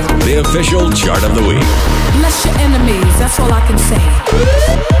positive. The official chart of the week. Bless your enemies, that's all I can say.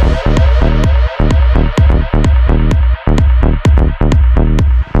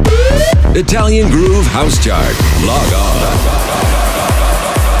 Italian Groove House Chart. Log on.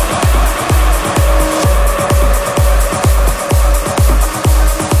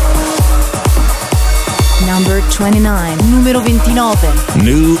 Number 29, numero 29.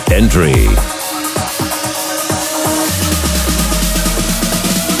 New entry.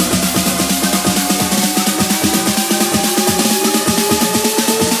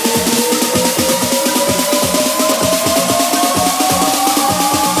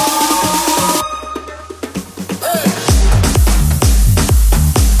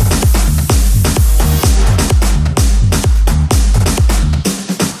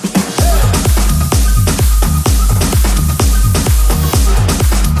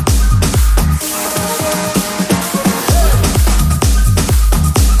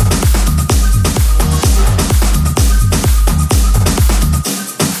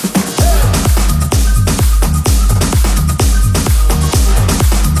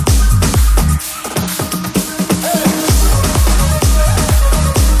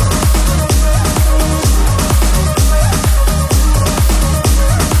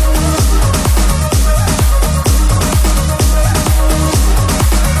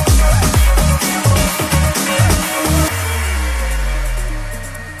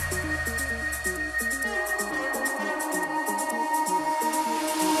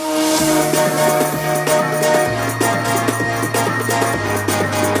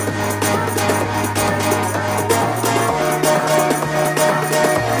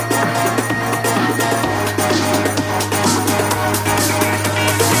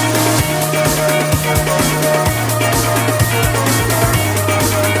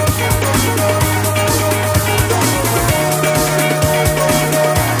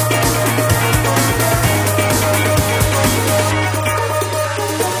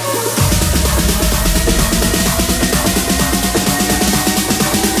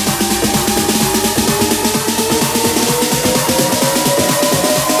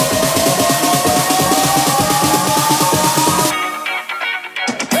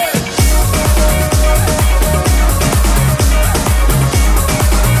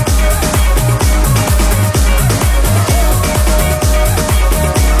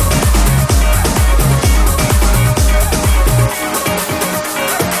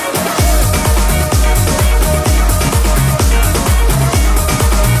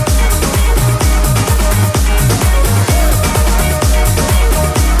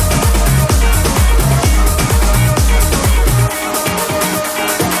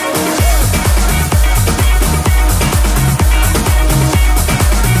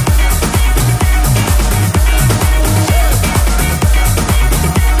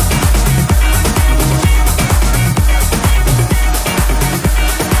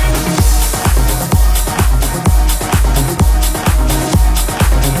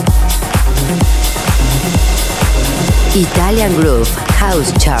 Italian Groove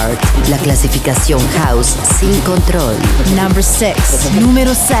House Chart, la clasificación house sin control. Number 6,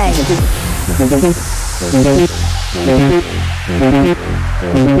 número 6.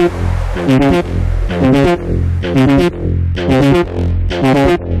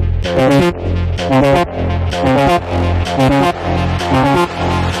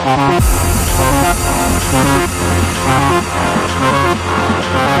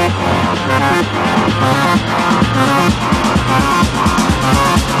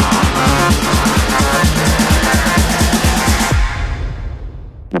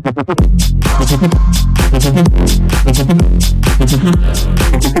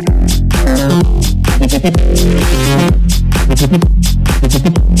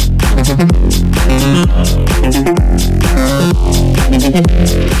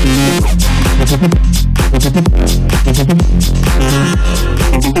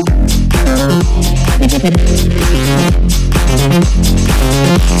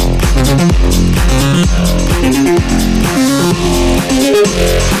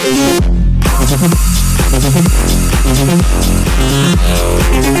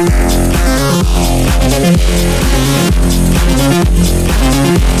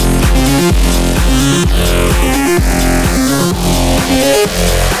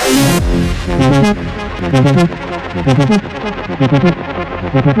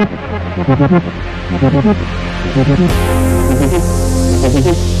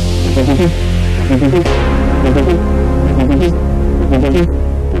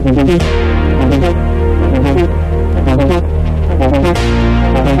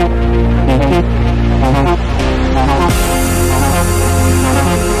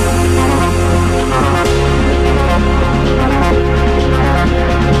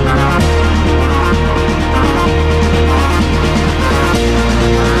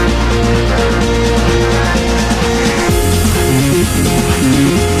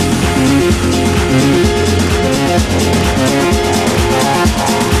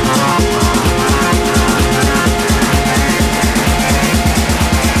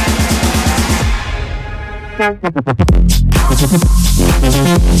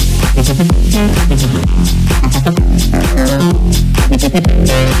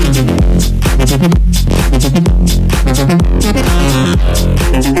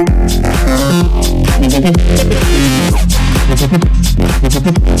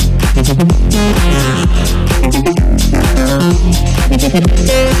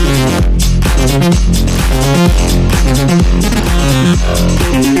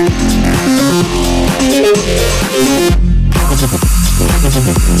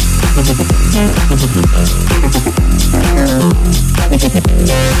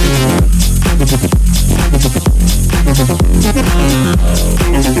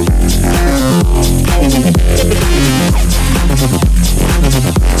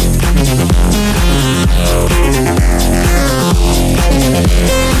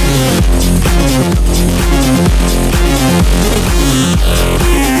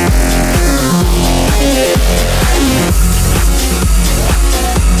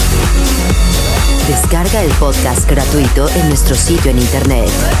 Descarga el podcast gratuito en nuestro sitio en internet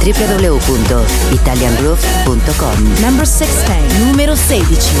www.italiangroove.com. Number 16, numero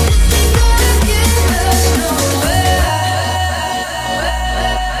 16.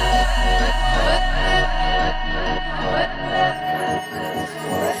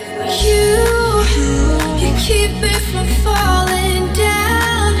 You keep me from falling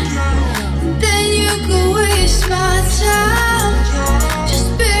down, then you go waste my time,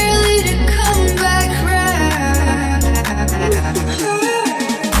 just barely to come back round.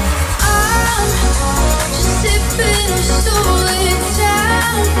 I'm just sipping a stolen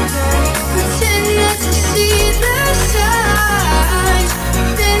town, pretend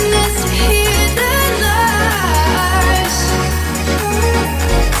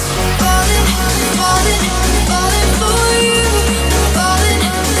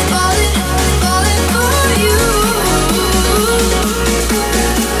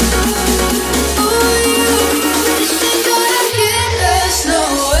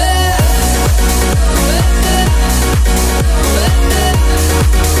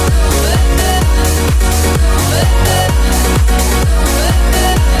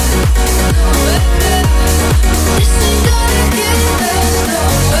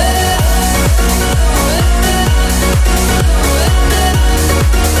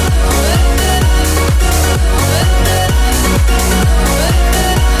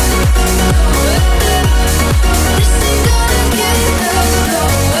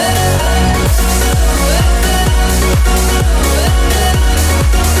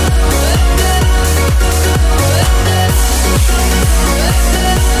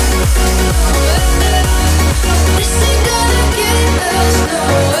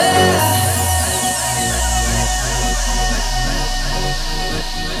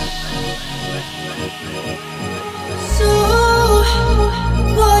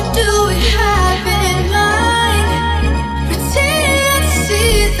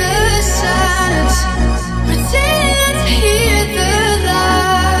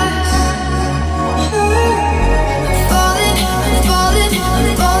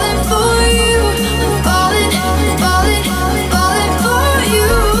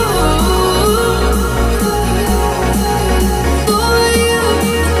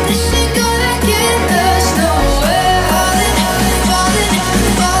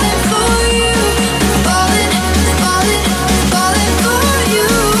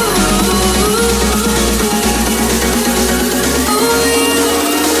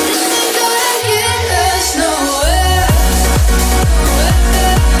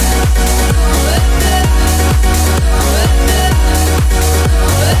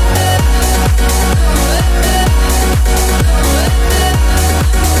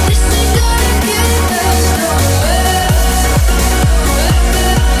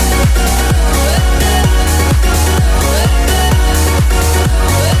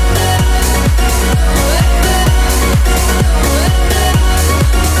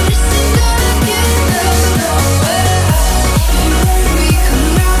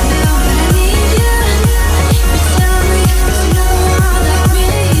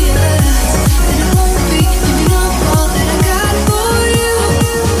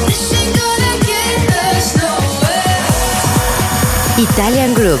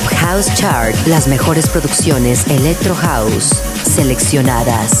Italian Group House Chart. Las mejores producciones Electro House.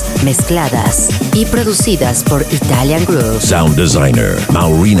 Seleccionadas, mezcladas y producidas por Italian Group. Sound designer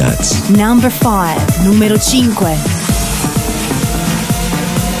Maurinats. Number 5, numero 5.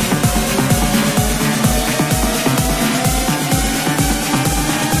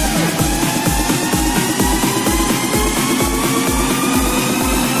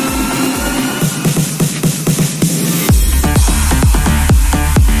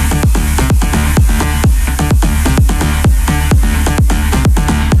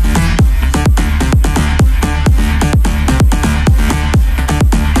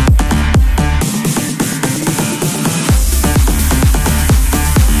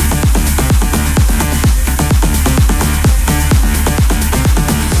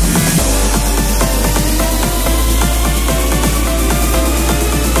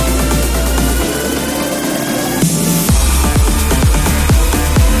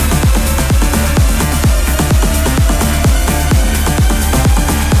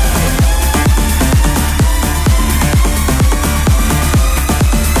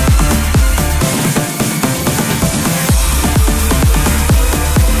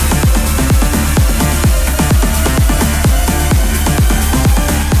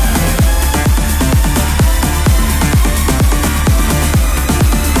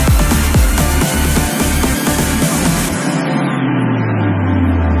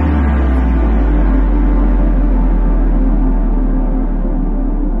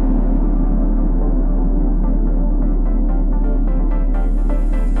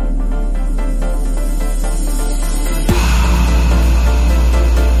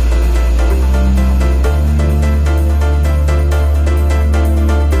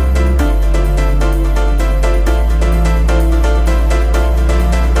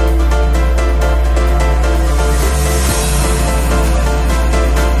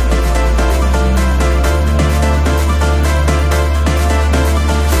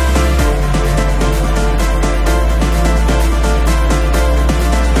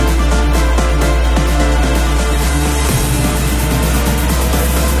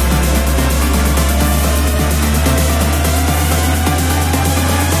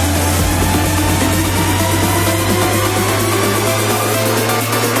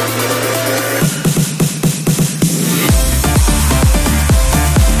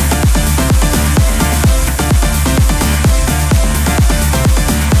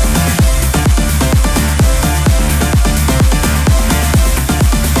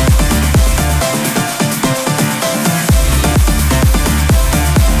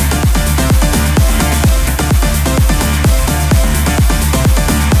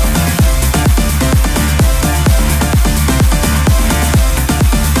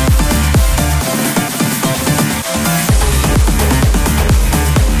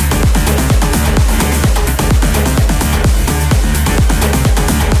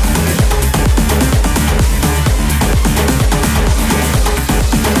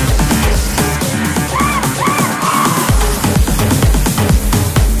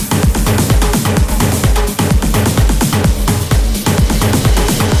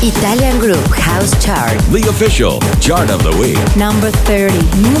 Italian Group House Chart. The official chart of the week. Number 30,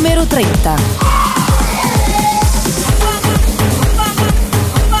 numero 30.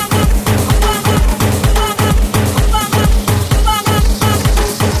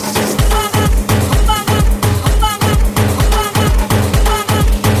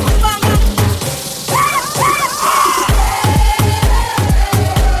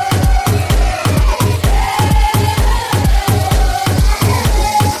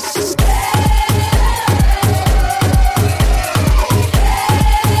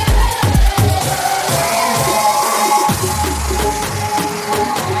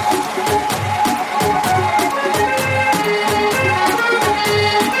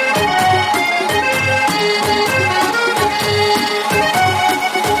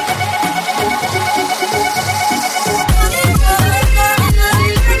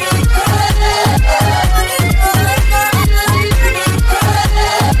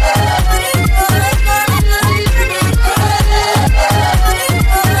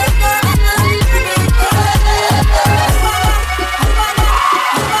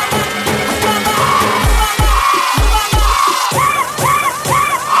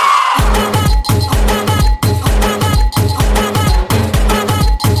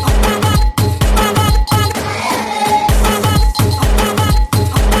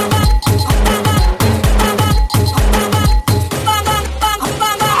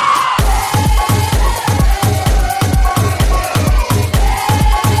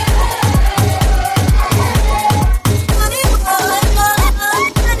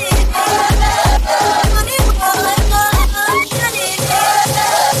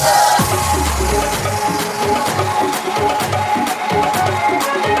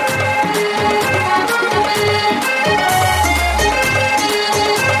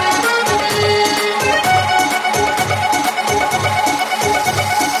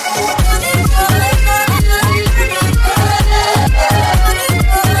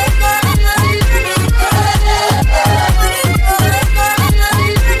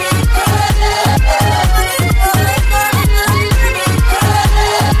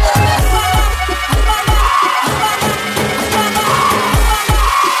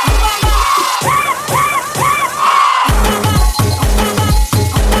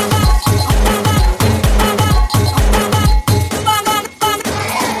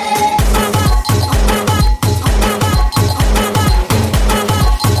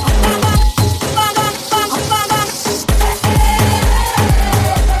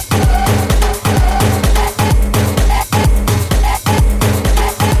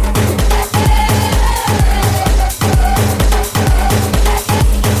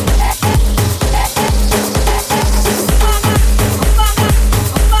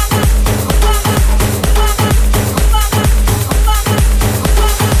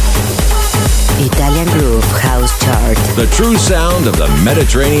 true sound of the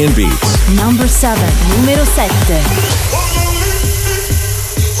Mediterranean beats. Number 7, numero 7.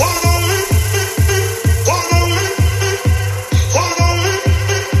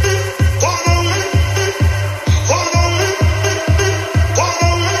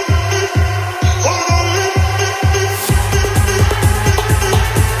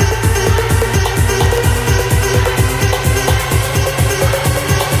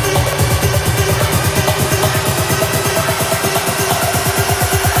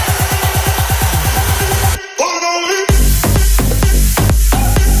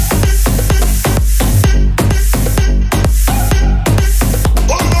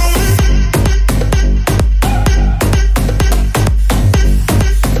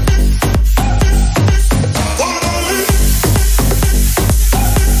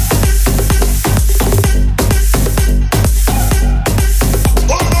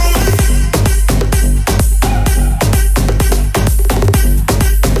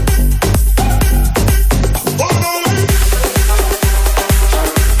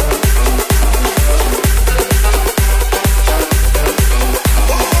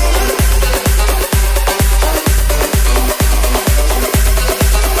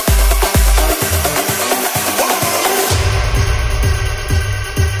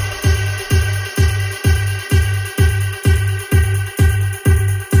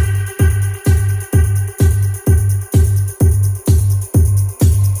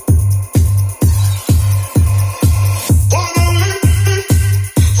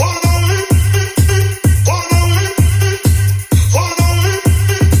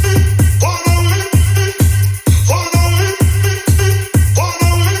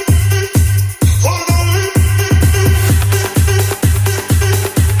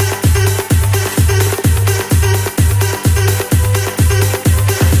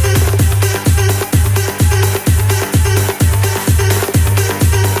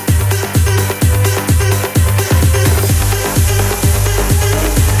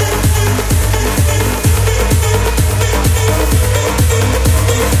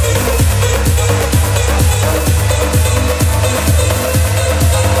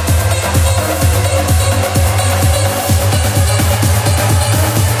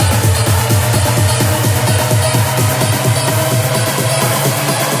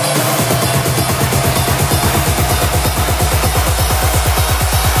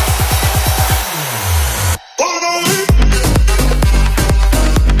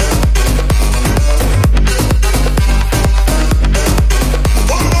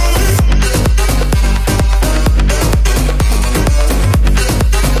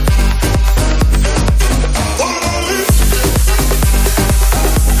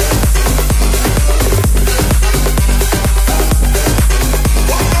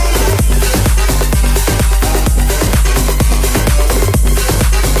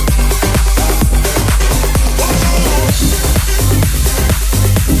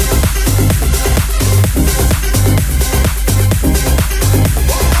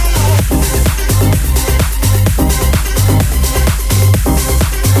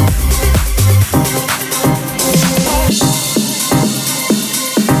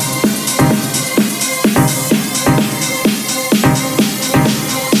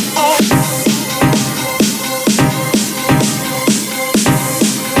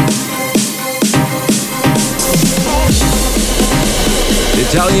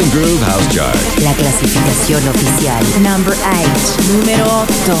 Italian Groove House Chart. La clasificación oficial. Number 8, numero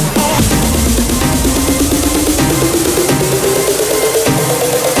 8.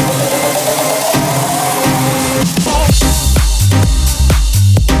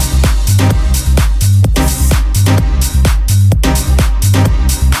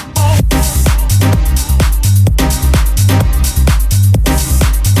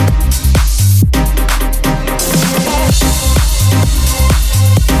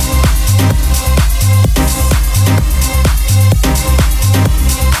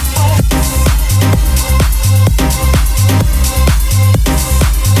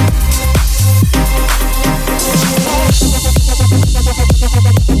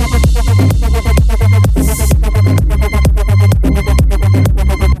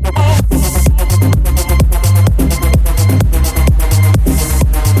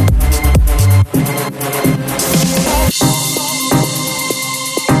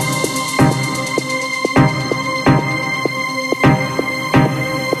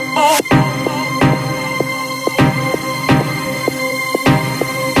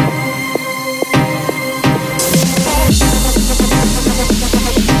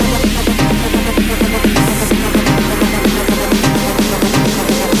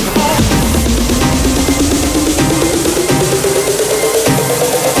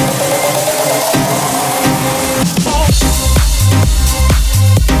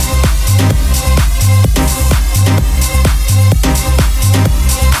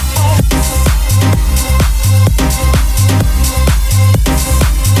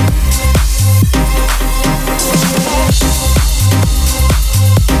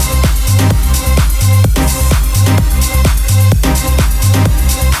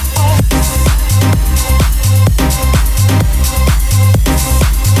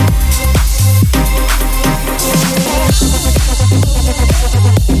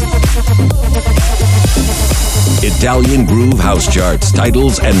 Italian Groove House Charts,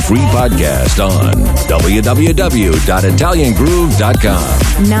 titles, and free podcast on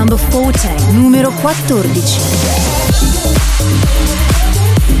www.italiangroove.com. Number 14, numero 14.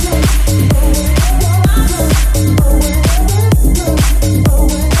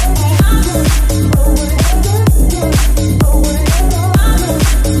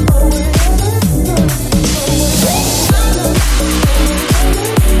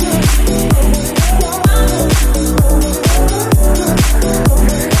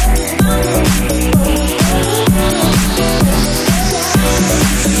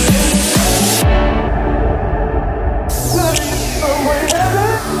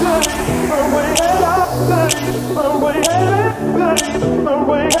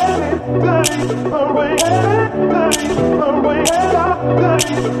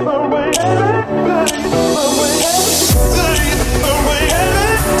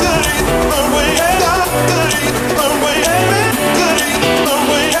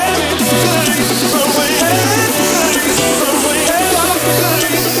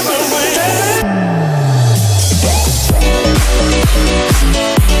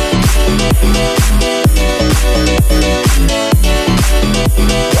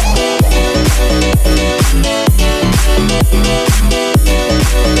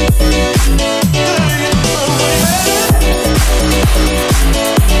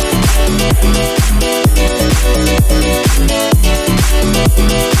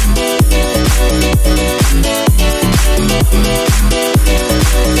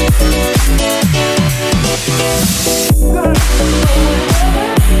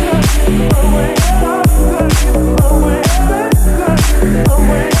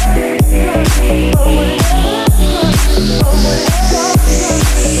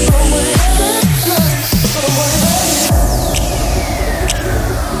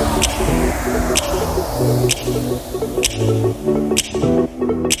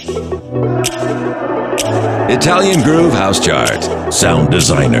 Italian Groove House Chart. Sound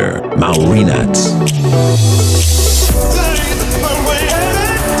designer, Maurinats.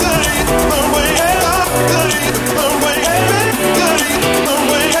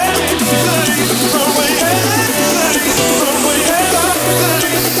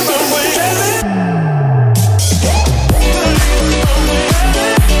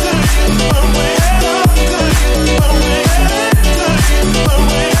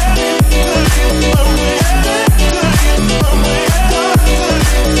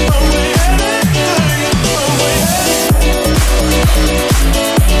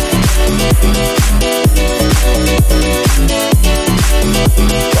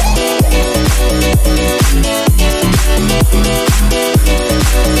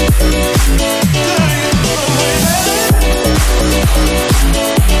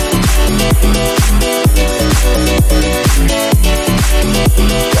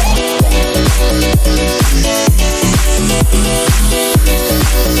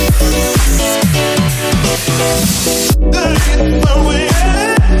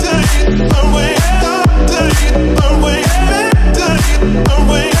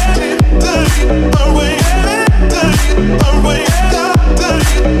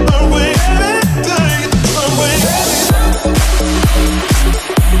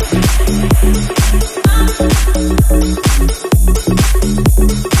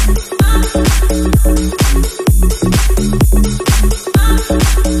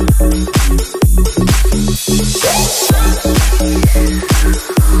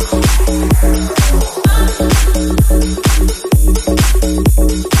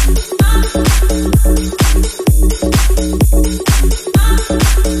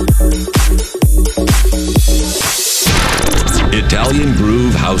 Italian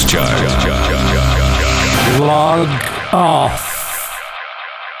Groove House Chart. Log off.